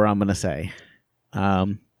you know where I'm gonna say.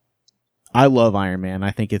 I love Iron Man.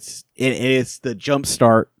 I think it's the jump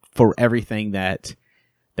start for everything that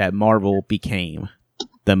Marvel became,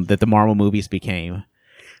 that the Marvel movies became.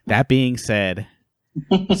 That being said,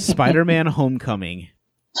 Spider-Man: Homecoming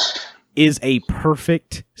is a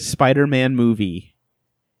perfect Spider-Man movie,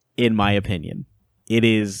 in my opinion. It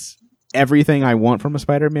is everything I want from a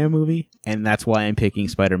Spider-Man movie, and that's why I'm picking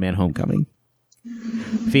Spider-Man: Homecoming.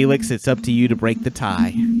 Felix, it's up to you to break the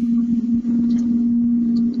tie.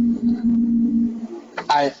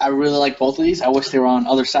 I really like both of these. I wish they were on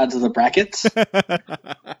other sides of the brackets.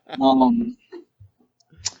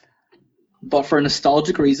 But for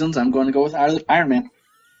nostalgic reasons, I'm going to go with Iron Man.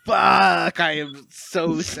 Fuck! I am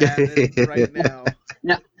so sad right now.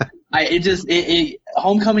 Yeah,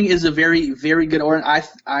 Homecoming is a very, very good order.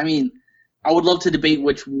 I mean, I would love to debate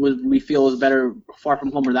which we feel is better, Far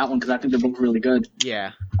From Home or that one, because I think they're both really good.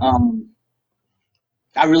 Yeah.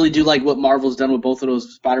 I really do like what Marvel's done with both of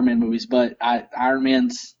those Spider-Man movies, but Iron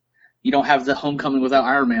Man's, you don't have the Homecoming without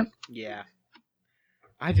Iron Man. Yeah.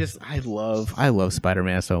 I love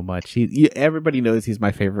Spider-Man so much. Everybody knows he's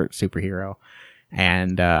my favorite superhero.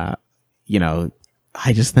 And, I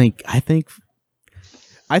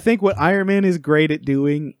think what Iron Man is great at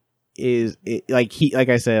doing is like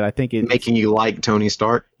I said, I think it's making you like Tony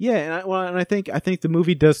Stark. Yeah. And I think the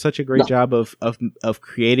movie does such a great job of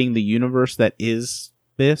creating the universe that is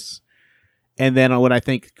this. And then what I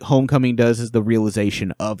think Homecoming does is the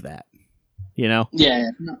realization of that, Yeah.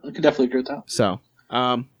 No, I could definitely agree with that. So,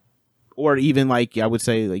 or even like I would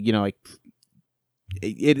say,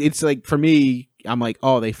 it's like for me, I'm like,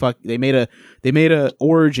 oh, they made a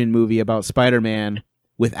origin movie about Spider-Man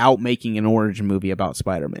without making an origin movie about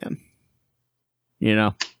Spider-Man. They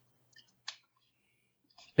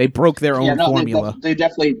broke their own formula. They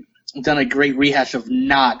definitely done a great rehash of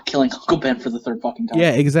not killing Uncle Ben for the third fucking time.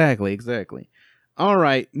 Yeah, exactly. All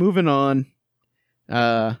right, moving on.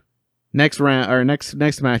 Next round or next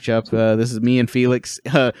matchup. This is me and Felix.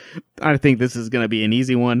 I think this is going to be an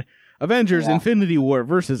easy one. Avengers: Infinity War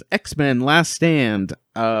versus X-Men: Last Stand.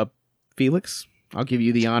 Felix, I'll give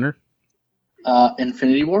you the honor.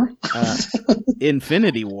 Infinity War.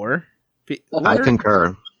 Infinity War. I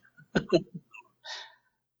concur.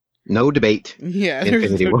 No debate. Yeah,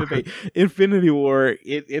 there's no debate. Infinity War.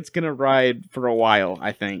 It's gonna ride for a while.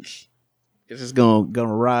 I think it's just gonna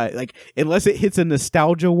ride. Like unless it hits a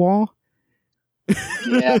nostalgia wall.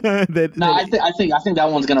 Yeah. I think that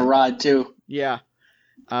one's gonna ride too. Yeah.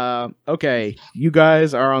 Okay, you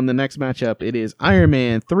guys are on the next matchup. It is Iron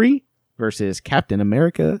Man 3 versus Captain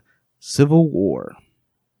America: Civil War.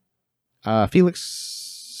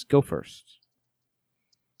 Felix, go first.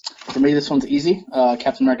 For me, this one's easy.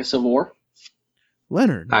 Captain America: Civil War.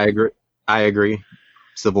 Leonard. I agree.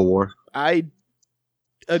 Civil War. I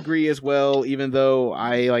agree as well, even though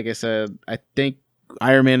like I said, I think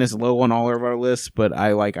Iron Man is low on all of our lists, but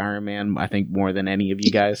I like Iron Man, I think, more than any of you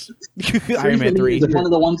guys. Iron Man 3. It's one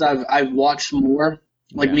of the ones I've watched more.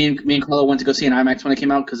 Like me and Carlo went to go see an IMAX when it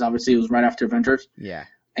came out, because obviously it was right after Avengers. Yeah.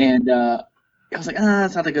 And I was like,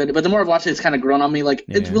 it's not that good. But the more I've watched it, it's kind of grown on me. Like,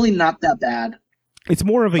 it's really not that bad. It's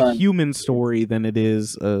more of a human story than it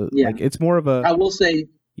is. Like, it's more of a. I will say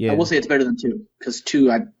it's better than 2, because 2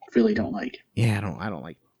 I really don't like. Yeah, I don't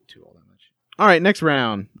like 2 all that much. All right, next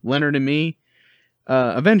round. Leonard and me.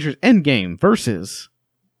 Avengers Endgame versus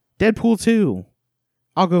Deadpool 2.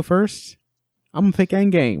 I'll go first. I'm gonna pick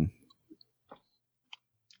Endgame.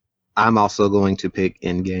 I'm also going to pick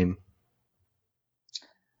Endgame.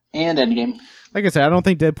 And Endgame. Like I said, I don't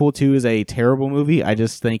think Deadpool 2 is a terrible movie. I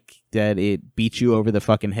just think that it beats you over the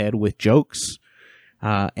fucking head with jokes.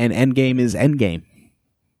 And Endgame is Endgame.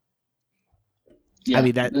 Yeah, I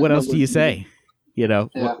mean, what else do you say?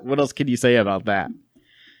 What else can you say about that?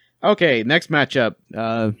 Okay, next matchup.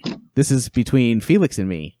 This is between Felix and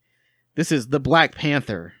me. This is the Black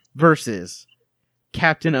Panther versus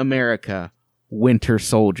Captain America: Winter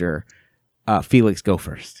Soldier. Felix, go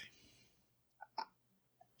first.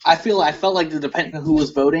 I felt like depending on who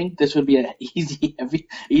was voting, this would be an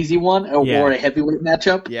easy one, or a heavyweight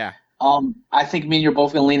matchup. Yeah. I think me and you're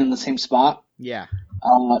both gonna lean in the same spot. Yeah.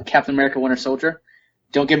 Captain America: Winter Soldier.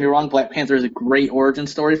 Don't get me wrong, Black Panther is a great origin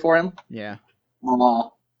story for him. Yeah.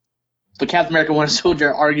 But Captain America: Winter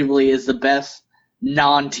Soldier arguably is the best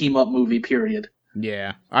non-team up movie. Period.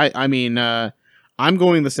 Yeah. I mean, I'm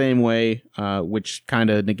going the same way, which kind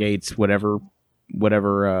of negates whatever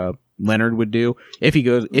Leonard would do if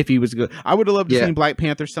he was good. I would have loved to see Black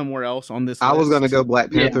Panther somewhere else on this list. I was going to go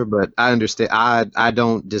Black Panther, but I understand. I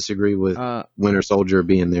don't disagree with Winter Soldier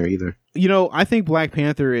being there either. You know, I think Black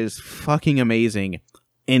Panther is fucking amazing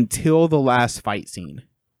until the last fight scene.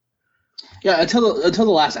 Yeah, until the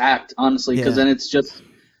last act, honestly, because then it's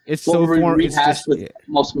so rehashed with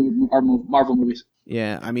most Marvel movies.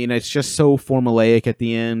 Yeah, I mean, it's just so formulaic at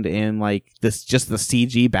the end, and like this, just the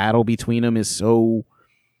CG battle between them is so,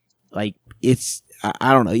 like, it's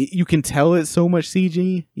I don't know, you can tell it's so much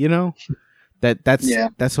CG, you know,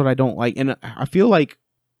 that's what I don't like, and I feel like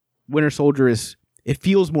Winter Soldier it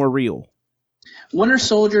feels more real. Winter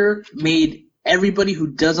Soldier made everybody who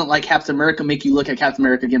doesn't like Captain America make you look at Captain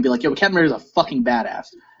America again and be like, yo, Captain America's a fucking badass.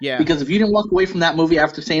 Yeah. Because if you didn't walk away from that movie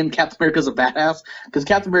after saying Captain America's a badass, because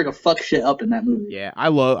Captain America fucks shit up in that movie. Yeah, I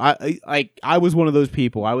was one of those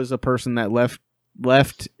people. I was a person that left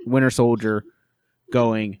Winter Soldier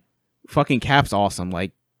going, fucking Cap's awesome.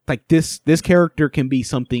 Like this character can be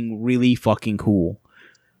something really fucking cool.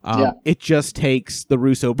 It just takes the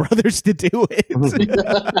Russo brothers to do it.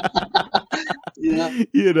 Yeah.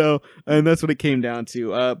 You know, and that's what it came down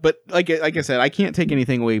to. But like I said, I can't take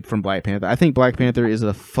anything away from Black Panther. I think Black Panther is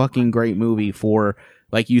a fucking great movie for,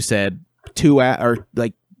 like you said,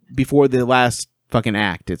 before the last fucking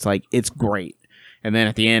act. It's like, it's great. And then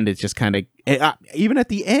at the end, it's just kind of, even at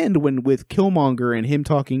the end when with Killmonger and him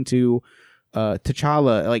talking to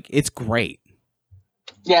T'Challa, like, it's great.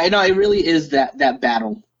 Yeah, no, it really is that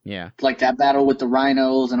battle. Yeah. Like that battle with the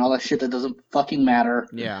rhinos and all that shit that doesn't fucking matter.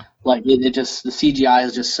 Yeah. Like it just, the CGI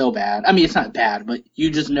is just so bad. I mean, it's not bad, but you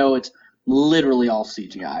just know it's literally all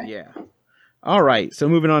CGI. Yeah. All right. So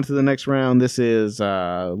moving on to the next round. This is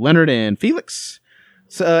Leonard and Felix.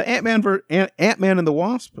 So Ant-Man and the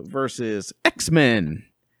Wasp versus X-Men.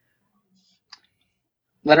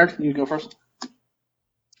 Leonard, you go first.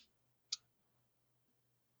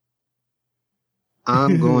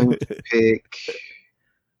 I'm going to pick.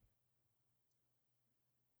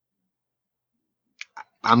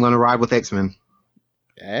 I'm going to ride with X-Men.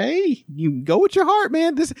 Hey, you go with your heart,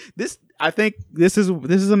 man. This I think this is a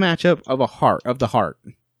matchup of the heart.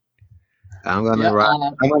 I'm going to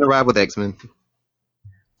ride. I'm going to ride with X-Men.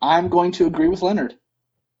 I'm going to agree with Leonard.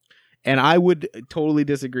 And I would totally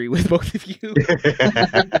disagree with both of you.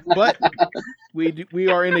 But we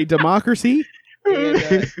are in a democracy,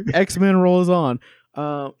 and X-Men rolls on.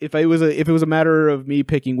 If it was a matter of me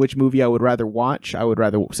picking which movie I would rather watch, I would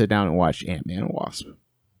rather sit down and watch Ant-Man and Wasp.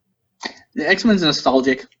 The X-Men's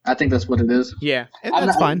nostalgic. I think that's what it is. Yeah, and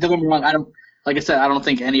that's fine. Don't get me wrong. Like I said, I don't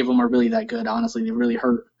think any of them are really that good. Honestly, they really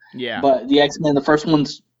hurt. Yeah. But the X-Men, the first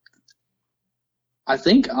one's, I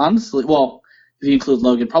think, honestly, well, if you include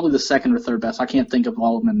Logan, probably the second or third best. I can't think of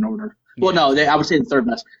all of them in order. Yeah. Well, no, I would say the third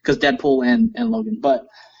best because Deadpool and Logan. But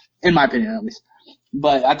in my opinion, at least.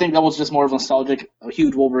 But I think that was just more of nostalgic. A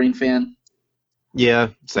huge Wolverine fan. Yeah,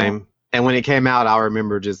 same. And when it came out, I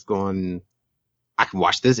remember just going, I can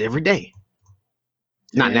watch this every day.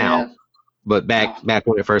 Not now, but back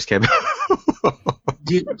when it first came out.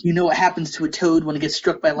 Do you know what happens to a toad when it gets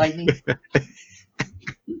struck by lightning?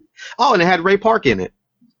 Oh, and it had Ray Park in it.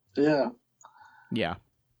 Yeah. Yeah.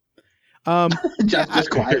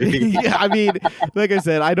 Just quietly. Yeah, I mean, like I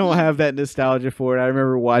said, I don't have that nostalgia for it. I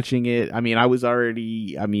remember watching it. I mean, I was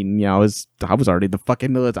already the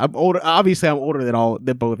fucking nuts. I'm older. Obviously, I'm older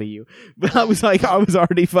than both of you. But I was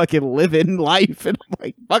already fucking living life, and I'm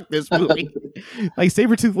like, fuck this movie. Like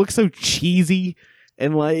Sabretooth looks so cheesy.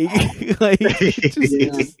 And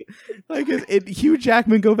Hugh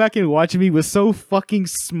Jackman, go back and watch him. He was so fucking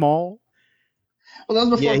small. Well,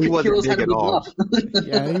 that was before heroes had to be buff.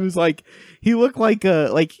 Yeah, he looked like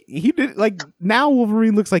now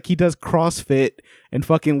Wolverine looks like he does CrossFit and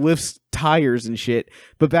fucking lifts tires and shit.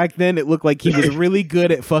 But back then it looked like he was really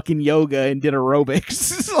good at fucking yoga and did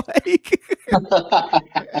aerobics.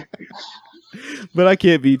 But I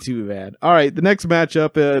can't be too bad. All right, the next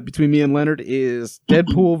matchup between me and Leonard is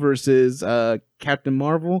Deadpool versus Captain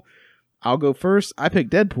Marvel. I'll go first. I pick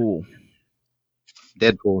Deadpool.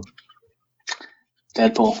 Deadpool.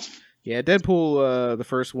 Yeah, Deadpool, the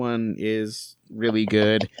first one is really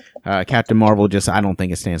good. Captain Marvel, I don't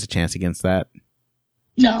think it stands a chance against that.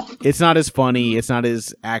 No. It's not as funny. It's not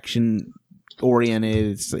as action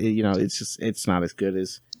oriented. It's not as good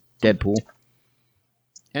as Deadpool.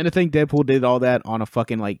 And I think Deadpool did all that on a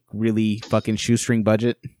fucking, really fucking shoestring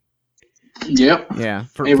budget. Yep. Yeah.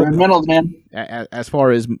 Ryan Reynolds, man. As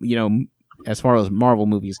far as Marvel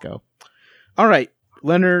movies go. All right.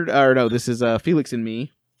 This is Felix and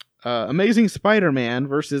me. Amazing Spider-Man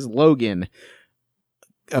versus Logan.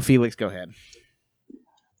 Felix, go ahead.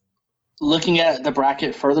 Looking at the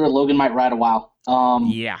bracket further, Logan might ride a while.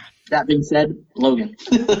 Yeah. That being said, Logan.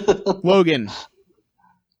 Logan.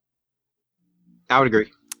 I would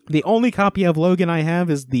agree. The only copy of Logan I have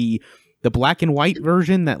is the black and white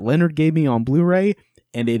version that Leonard gave me on Blu-ray,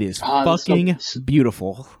 and it is fucking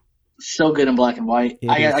beautiful. So good in black and white.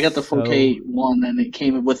 I got the 4K one, and it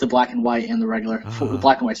came with the black and white and the regular. The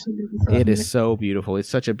black and white. So it is so beautiful. It's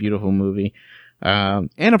such a beautiful movie. And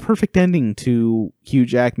a perfect ending to Hugh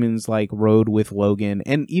Jackman's road with Logan,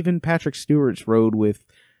 and even Patrick Stewart's road with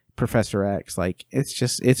Professor X.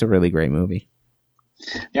 It's a really great movie.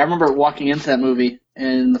 Yeah, I remember walking into that movie,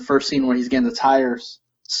 and the first scene where he's getting the tires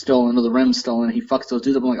stolen or the rims stolen, and he fucks those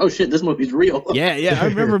dudes up. I'm like, oh shit, this movie's real. Yeah. I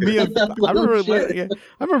remember I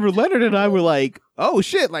remember Leonard and I were like, oh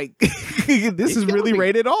shit, this is really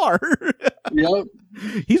rated R. Yep.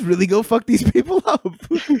 He's really go fuck these people up.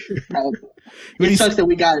 It sucks that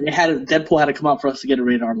Deadpool had to come out for us to get a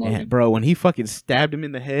rated R Logan. Yeah, bro, when he fucking stabbed him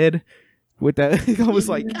in the head with that, I was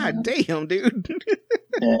like, God damn, dude.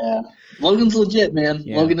 Yeah. Logan's legit, man.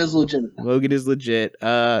 Yeah. Logan is legit.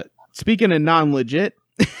 Speaking of non-legit,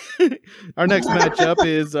 our next matchup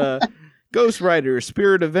is Ghost Rider,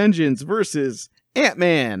 Spirit of Vengeance versus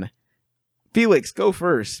Ant-Man. Felix, go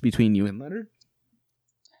first between you and Leonard.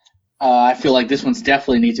 I feel like this one's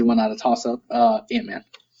definitely needs to win out of toss-up. Ant-Man.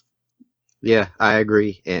 Yeah, I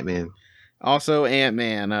agree. Ant-Man. Also,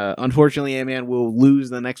 Ant-Man. Unfortunately, Ant-Man will lose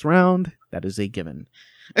the next round. That is a given.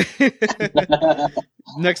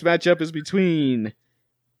 Next matchup is between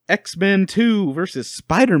X-Men 2 versus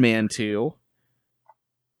Spider-Man 2.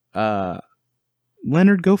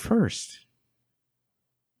 Leonard, go first.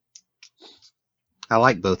 I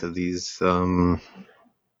like both of these. Huh?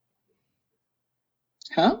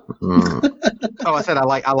 I said I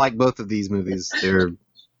like both of these movies. They're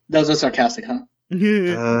those are sarcastic, huh?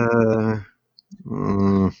 If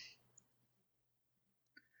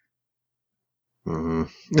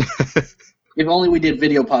only we did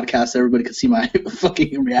video podcasts, everybody could see my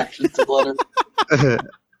fucking reaction to the letter.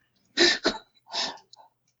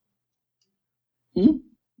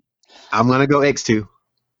 I'm gonna go X2.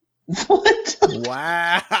 What?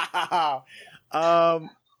 Wow.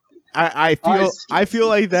 I feel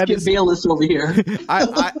like that is Bayless over here.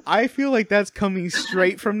 I feel like that's coming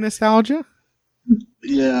straight from nostalgia.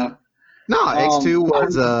 Yeah. No,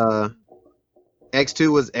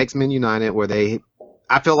 X2 was X-Men United, where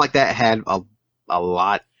I feel like that had a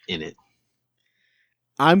lot in it.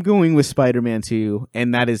 I'm going with Spider-Man 2,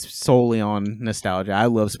 and that is solely on nostalgia. I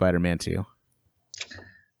love Spider-Man 2.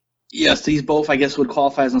 Yes, these both, I guess, would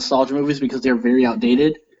qualify as nostalgia movies because they're very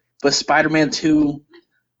outdated. But Spider-Man 2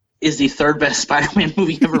 is the third best Spider-Man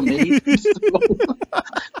movie ever made.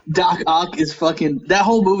 Doc Ock is fucking... That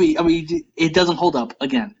whole movie, I mean, it doesn't hold up,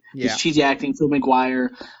 again. Yeah. It's cheesy acting, Tobey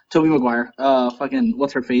Maguire, fucking,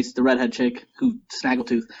 what's her face? The redhead chick who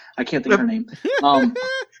Snaggletooth. I can't think of her name.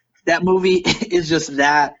 That movie is just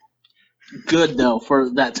that good, though,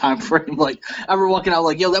 for that time frame. I remember walking out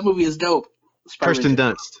yo, that movie is dope. Kirsten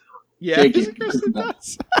Dunst. Yeah, Kirsten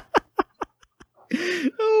Dunst.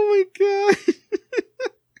 Oh, my God.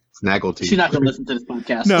 Snaggletooth. She's not going to listen to this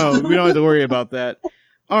podcast. No, we don't have to worry about that.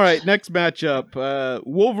 All right, next matchup.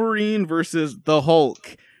 Wolverine versus the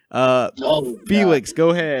Hulk. Felix, go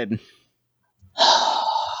ahead. The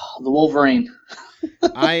Wolverine.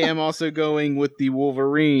 I am also going with the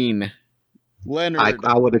Wolverine. Leonard.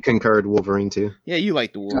 I would have concurred Wolverine too. Yeah, you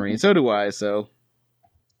like the Wolverine. So do I, so.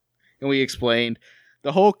 And we explained.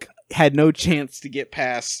 The Hulk had no chance to get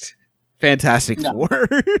past Fantastic Four.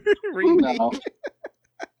 Remake. No.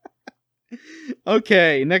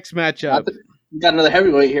 Okay, next matchup. We got another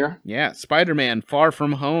heavyweight here. Yeah, Spider-Man Far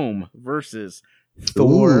From Home versus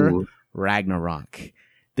Thor Ragnarok.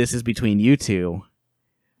 This is between you two.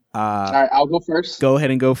 All right, I'll go first. Go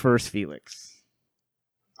ahead and go first, Felix.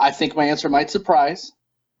 I think my answer might surprise,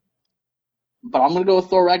 but I'm going to go with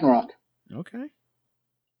Thor Ragnarok. Okay.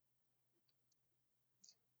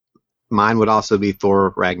 Mine would also be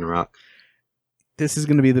Thor Ragnarok. This is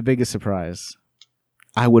going to be the biggest surprise.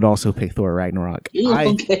 I would also pick Thor Ragnarok.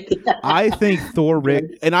 Okay. I think Thor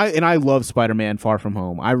and I love Spider-Man Far From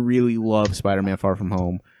Home. I really love Spider-Man Far From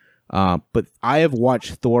Home. But I have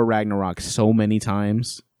watched Thor Ragnarok so many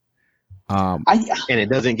times. And it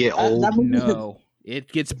doesn't get old. No.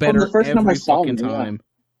 It gets better every fucking time.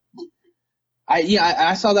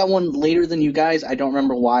 I saw that one later than you guys. I don't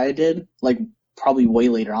remember why I did. Probably way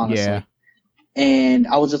later, honestly. Yeah. And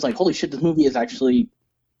I was just like, holy shit, this movie is actually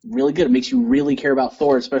really good. It makes you really care about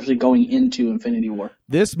Thor, especially going into Infinity War.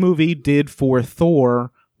 This movie did for Thor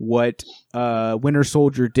what Winter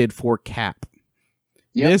Soldier did for Cap.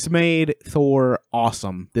 Yep. This made Thor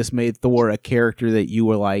awesome. This made Thor a character that you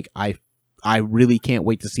were like, I really can't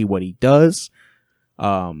wait to see what he does.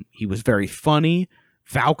 He was very funny.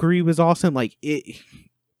 Valkyrie was awesome. Like it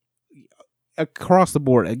across the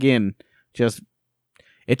board. Again, just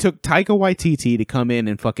it took Taika Waititi to come in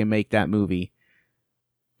and fucking make that movie,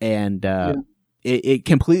 and it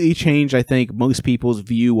completely changed, I think, most people's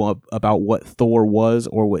view about what Thor was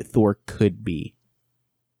or what Thor could be.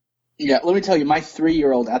 Yeah, let me tell you, my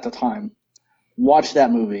 3-year-old at the time watched that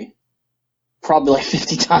movie probably like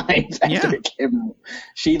 50 times after it came out.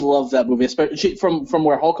 She loves that movie, especially from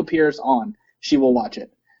where Hulk appears on. She will watch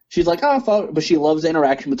it. She's like, but she loves the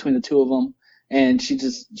interaction between the two of them, and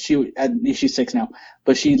she's 6 now,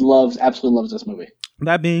 but she absolutely loves this movie.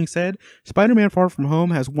 That being said, Spider-Man: Far From Home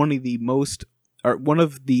has one of the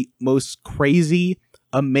most crazy,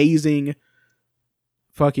 amazing,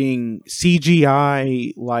 fucking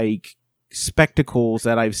CGI like spectacles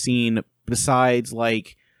that I've seen. Besides,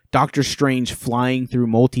 like Doctor Strange flying through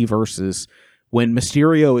multiverses when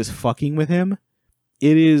Mysterio is fucking with him,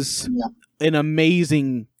 it is an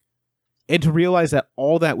amazing. And to realize that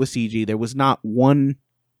all that was CG, there was not one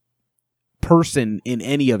person in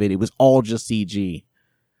any of it. It was all just CG.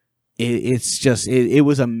 It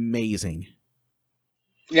was amazing.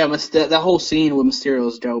 Yeah, that whole scene with Mysterio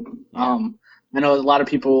is dope. I know a lot of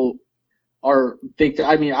people are big.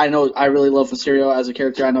 I mean, I know I really love Mysterio as a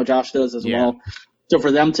character. I know Josh does as well. So for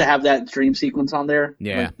them to have that dream sequence on there,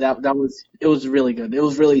 like it was really good. It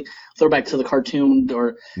was really throwback to the cartoon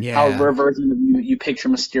or however version of you picture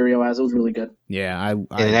Mysterio as. It was really good. Yeah, and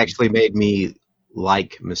it actually made me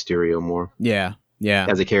like Mysterio more. Yeah,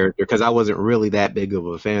 as a character, because I wasn't really that big of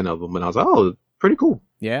a fan of him, and I was like, oh, pretty cool.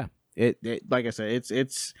 Yeah. It like I said,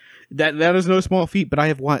 it's that is no small feat. But I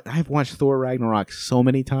have watched Thor Ragnarok so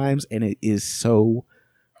many times, and it is so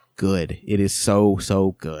good. It is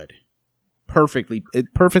so good.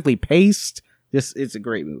 Perfectly paced. It's a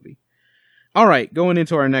great movie. All right, going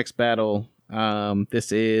into our next battle.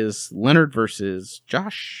 This is Leonard versus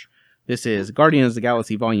Josh. This is Guardians of the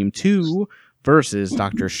Galaxy Volume 2 versus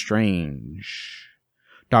Doctor Strange.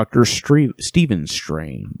 Stephen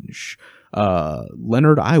Strange.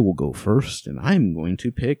 Leonard, I will go first, and I'm going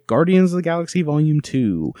to pick Guardians of the Galaxy Volume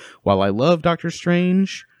 2. While I love Doctor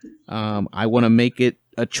Strange, I want to make it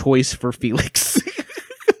a choice for Felix.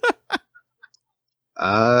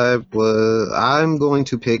 I'm going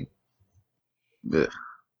to pick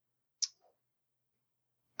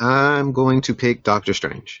Doctor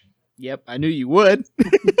Strange. Yep, I knew you would.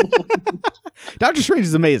 Doctor Strange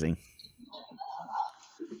is amazing.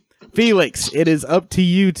 Felix, it is up to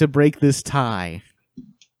you to break this tie.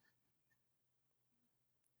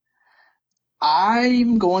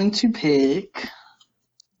 I'm going to pick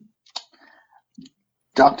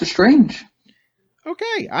Doctor Strange.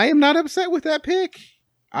 Okay, I am not upset with that pick.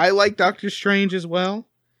 I like Doctor Strange as well.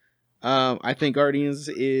 I think Guardians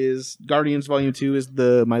Volume 2 is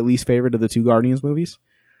my least favorite of the two Guardians movies.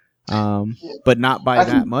 But not by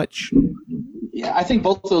that much. Yeah, I think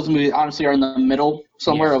both of those movies honestly are in the middle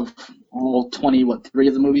somewhere of all 3 of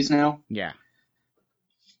the movies now. Yeah.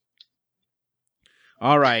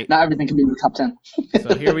 All right. Not everything can be in the top 10.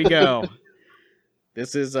 So here we go.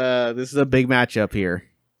 This is a big matchup here.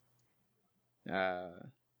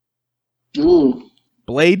 Ooh.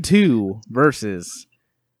 Blade 2 versus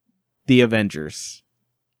the Avengers.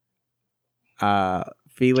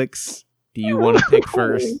 Felix, do you want to pick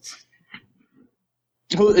first?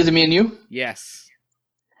 Who is it? Me and you? Yes.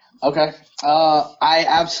 Okay. I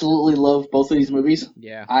absolutely love both of these movies.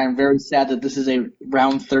 Yeah. I am very sad that this is a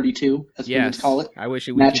round 32, as we would call it. I wish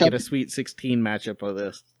we could get a Sweet 16 matchup of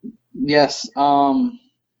this. Yes. I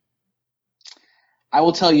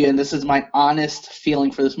will tell you, and this is my honest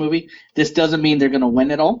feeling for this movie. This doesn't mean they're going to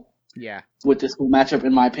win it all. Yeah. With this whole matchup,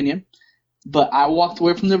 in my opinion. But I walked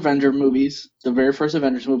away from the Avenger movies, the very first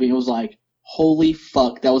Avengers movie, and was like, holy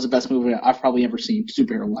fuck, that was the best movie I've probably ever seen,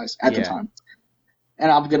 superhero-wise, at the time.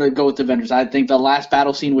 And I'm going to go with the Avengers. I think the last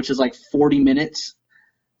battle scene, which is like 40 minutes,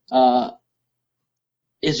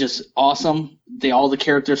 is just awesome. All the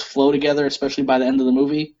characters flow together, especially by the end of the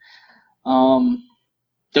movie. Don't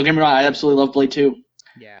get me wrong, I absolutely love Blade 2.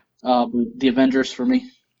 Yeah. The Avengers for me.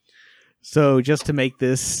 So just to make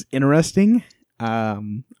this interesting,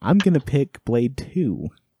 I'm going to pick Blade 2.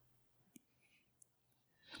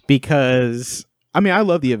 Because, I mean, I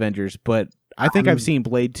love the Avengers, but I think I've seen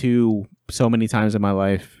Blade 2 so many times in my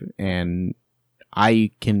life, and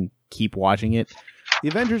I can keep watching it. The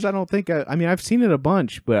Avengers, I don't think, I've seen it a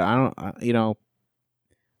bunch, but I don't,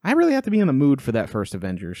 I really have to be in the mood for that first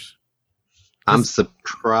Avengers. I'm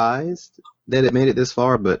surprised that it made it this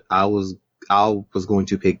far, but I was was going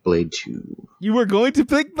to pick Blade 2. You were going to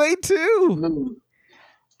pick Blade 2.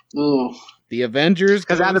 Ooh. The Avengers,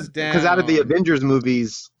 because out of the Avengers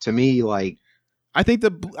movies, to me, like I think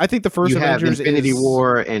the first you Avengers have Infinity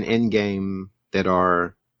War and Endgame that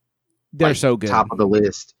are they're so good, top of the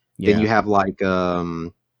list. Yeah. Then you have like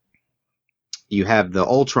you have the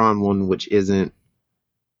Ultron one, which isn't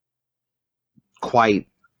quite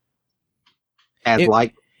as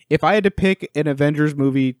If I had to pick an Avengers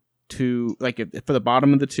movie to for the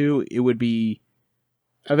bottom of the two, it would be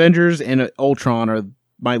Avengers and Ultron are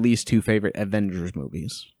my least two favorite Avengers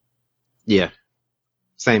movies. Yeah,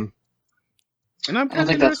 same. And I don't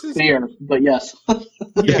think that's fair, but yes.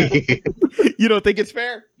 Yeah. You don't think it's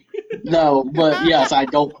fair? No, but yes, I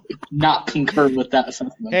don't not concur with that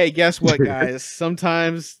assessment. Hey, guess what, guys?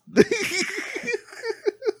 Sometimes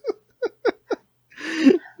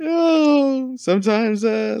sometimes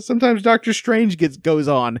Doctor Strange goes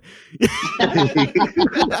on.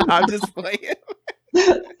 I'm just playing.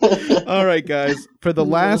 All right, guys. For the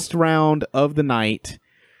last round of the night,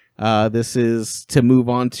 this is to move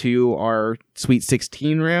on to our Sweet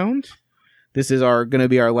 16 round. This is going to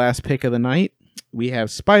be our last pick of the night. We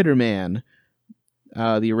have Spider-Man,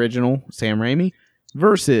 the original, Sam Raimi,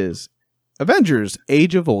 versus Avengers: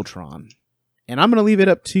 Age of Ultron. And I'm going to leave it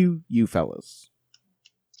up to you fellas.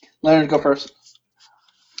 Leonard, go first.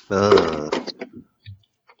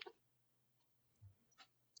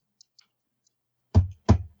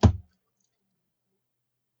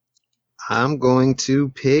 I'm going to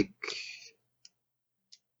pick...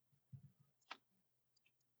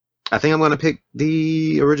 I think I'm going to pick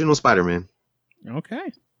the original Spider-Man.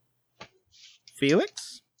 Okay.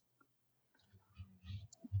 Felix?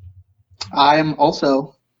 I'm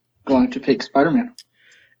also going to pick Spider-Man.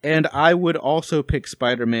 And I would also pick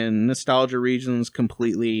Spider-Man. Nostalgia reasons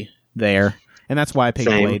completely there. And that's why I picked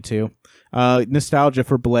Blade too. Nostalgia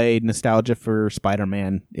for Blade, nostalgia for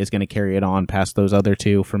Spider-Man is going to carry it on past those other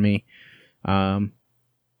two for me. While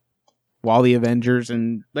the Avengers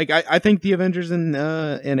and I think the Avengers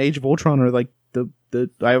and Age of Ultron are like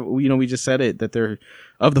we just said it, that they're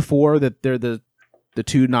of the four, that they're the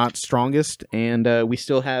two not strongest, and we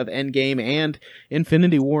still have Endgame and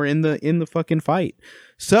Infinity War in the fucking fight.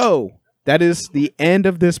 So that is the end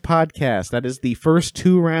of this podcast. That is the first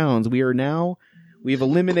two rounds. We've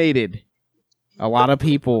eliminated a lot of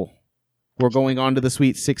people. We're going on to the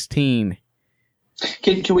Sweet 16.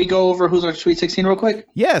 Can we go over who's our Sweet 16 real quick?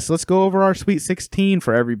 Yes, let's go over our Sweet 16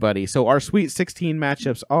 for everybody. So our Sweet 16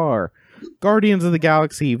 matchups are Guardians of the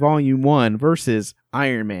Galaxy Volume 1 versus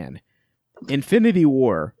Iron Man, Infinity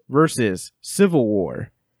War versus Civil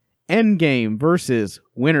War, Endgame versus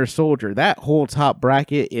Winter Soldier. That whole top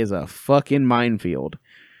bracket is a fucking minefield.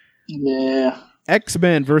 Yeah.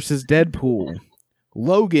 X-Men versus Deadpool,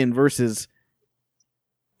 Logan versus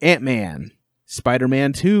Ant-Man,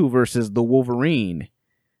 Spider-Man 2 versus the Wolverine,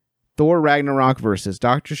 Thor Ragnarok versus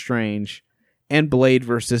Doctor Strange, and Blade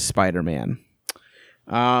versus Spider-Man.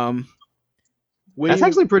 That's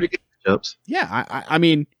actually pretty good matchups. Yeah, I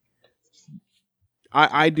mean,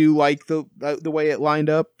 I do like the way it lined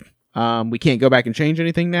up. We can't go back and change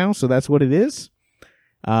anything now, so that's what it is.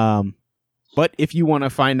 But if you want to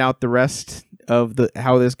find out the rest of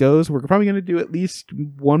how this goes, we're probably going to do at least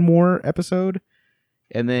one more episode,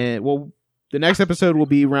 and then the next episode will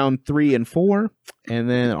be round 3 and 4, and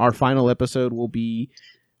then our final episode will be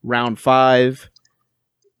round 5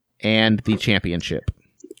 and the championship.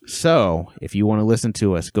 So, if you want to listen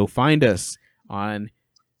to us, go find us on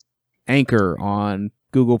Anchor, on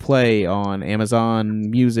Google Play, on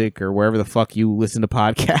Amazon Music, or wherever the fuck you listen to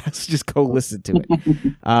podcasts. Just go listen to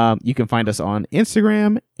it. You can find us on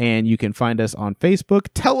Instagram, and you can find us on Facebook.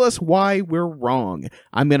 Tell us why we're wrong.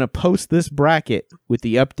 I'm going to post this bracket with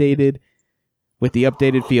the updated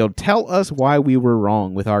field. Tell us why we were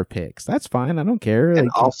wrong with our picks. That's fine. I don't care. And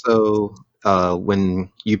also, when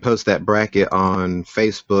you post that bracket on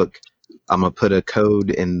Facebook, I'm going to put a code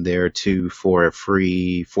in there too for a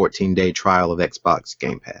free 14-day trial of Xbox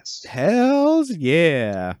Game Pass. Hells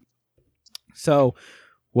yeah. So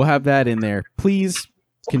we'll have that in there. Please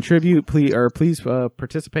contribute, please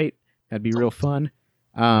participate. That'd be real fun.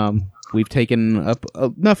 We've taken up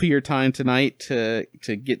enough of your time tonight to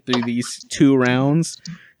get through these 2 rounds.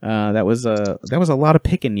 That was a lot of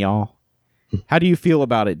picking, y'all. How do you feel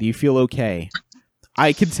about it? Do you feel okay?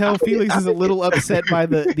 I can tell Felix is a little upset by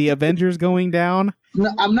the Avengers going down. No,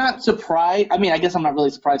 I'm not surprised. I mean, I guess I'm not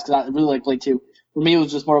really surprised because I really like Blade 2. For me, it was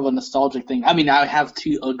just more of a nostalgic thing. I mean, I have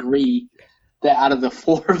to agree that out of the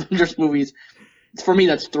 4 Avengers movies, for me,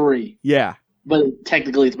 that's 3. Yeah. But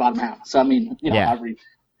technically, it's bottom half. So, I mean, I agree.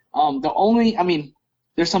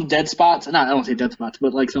 there's some dead spots. I don't say dead spots,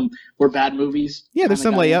 but like some were bad movies. Yeah, there's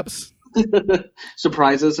some layups.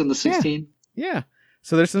 Surprises in the 16. Yeah.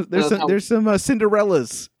 So there's some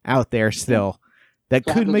Cinderellas out there still that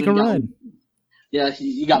could make a run. Yeah,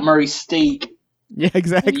 you got Murray State. Yeah,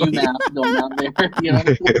 exactly. UMass going down there, you know?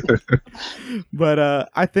 But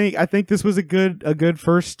I think this was a good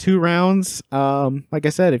first 2 rounds. Like I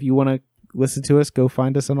said, if you want to listen to us, go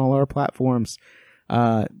find us on all our platforms.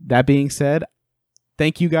 That being said,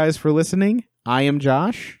 thank you guys for listening. I am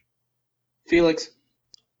Josh, Felix,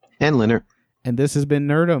 and Leonard, and this has been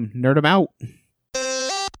Nerdum. Nerdum out.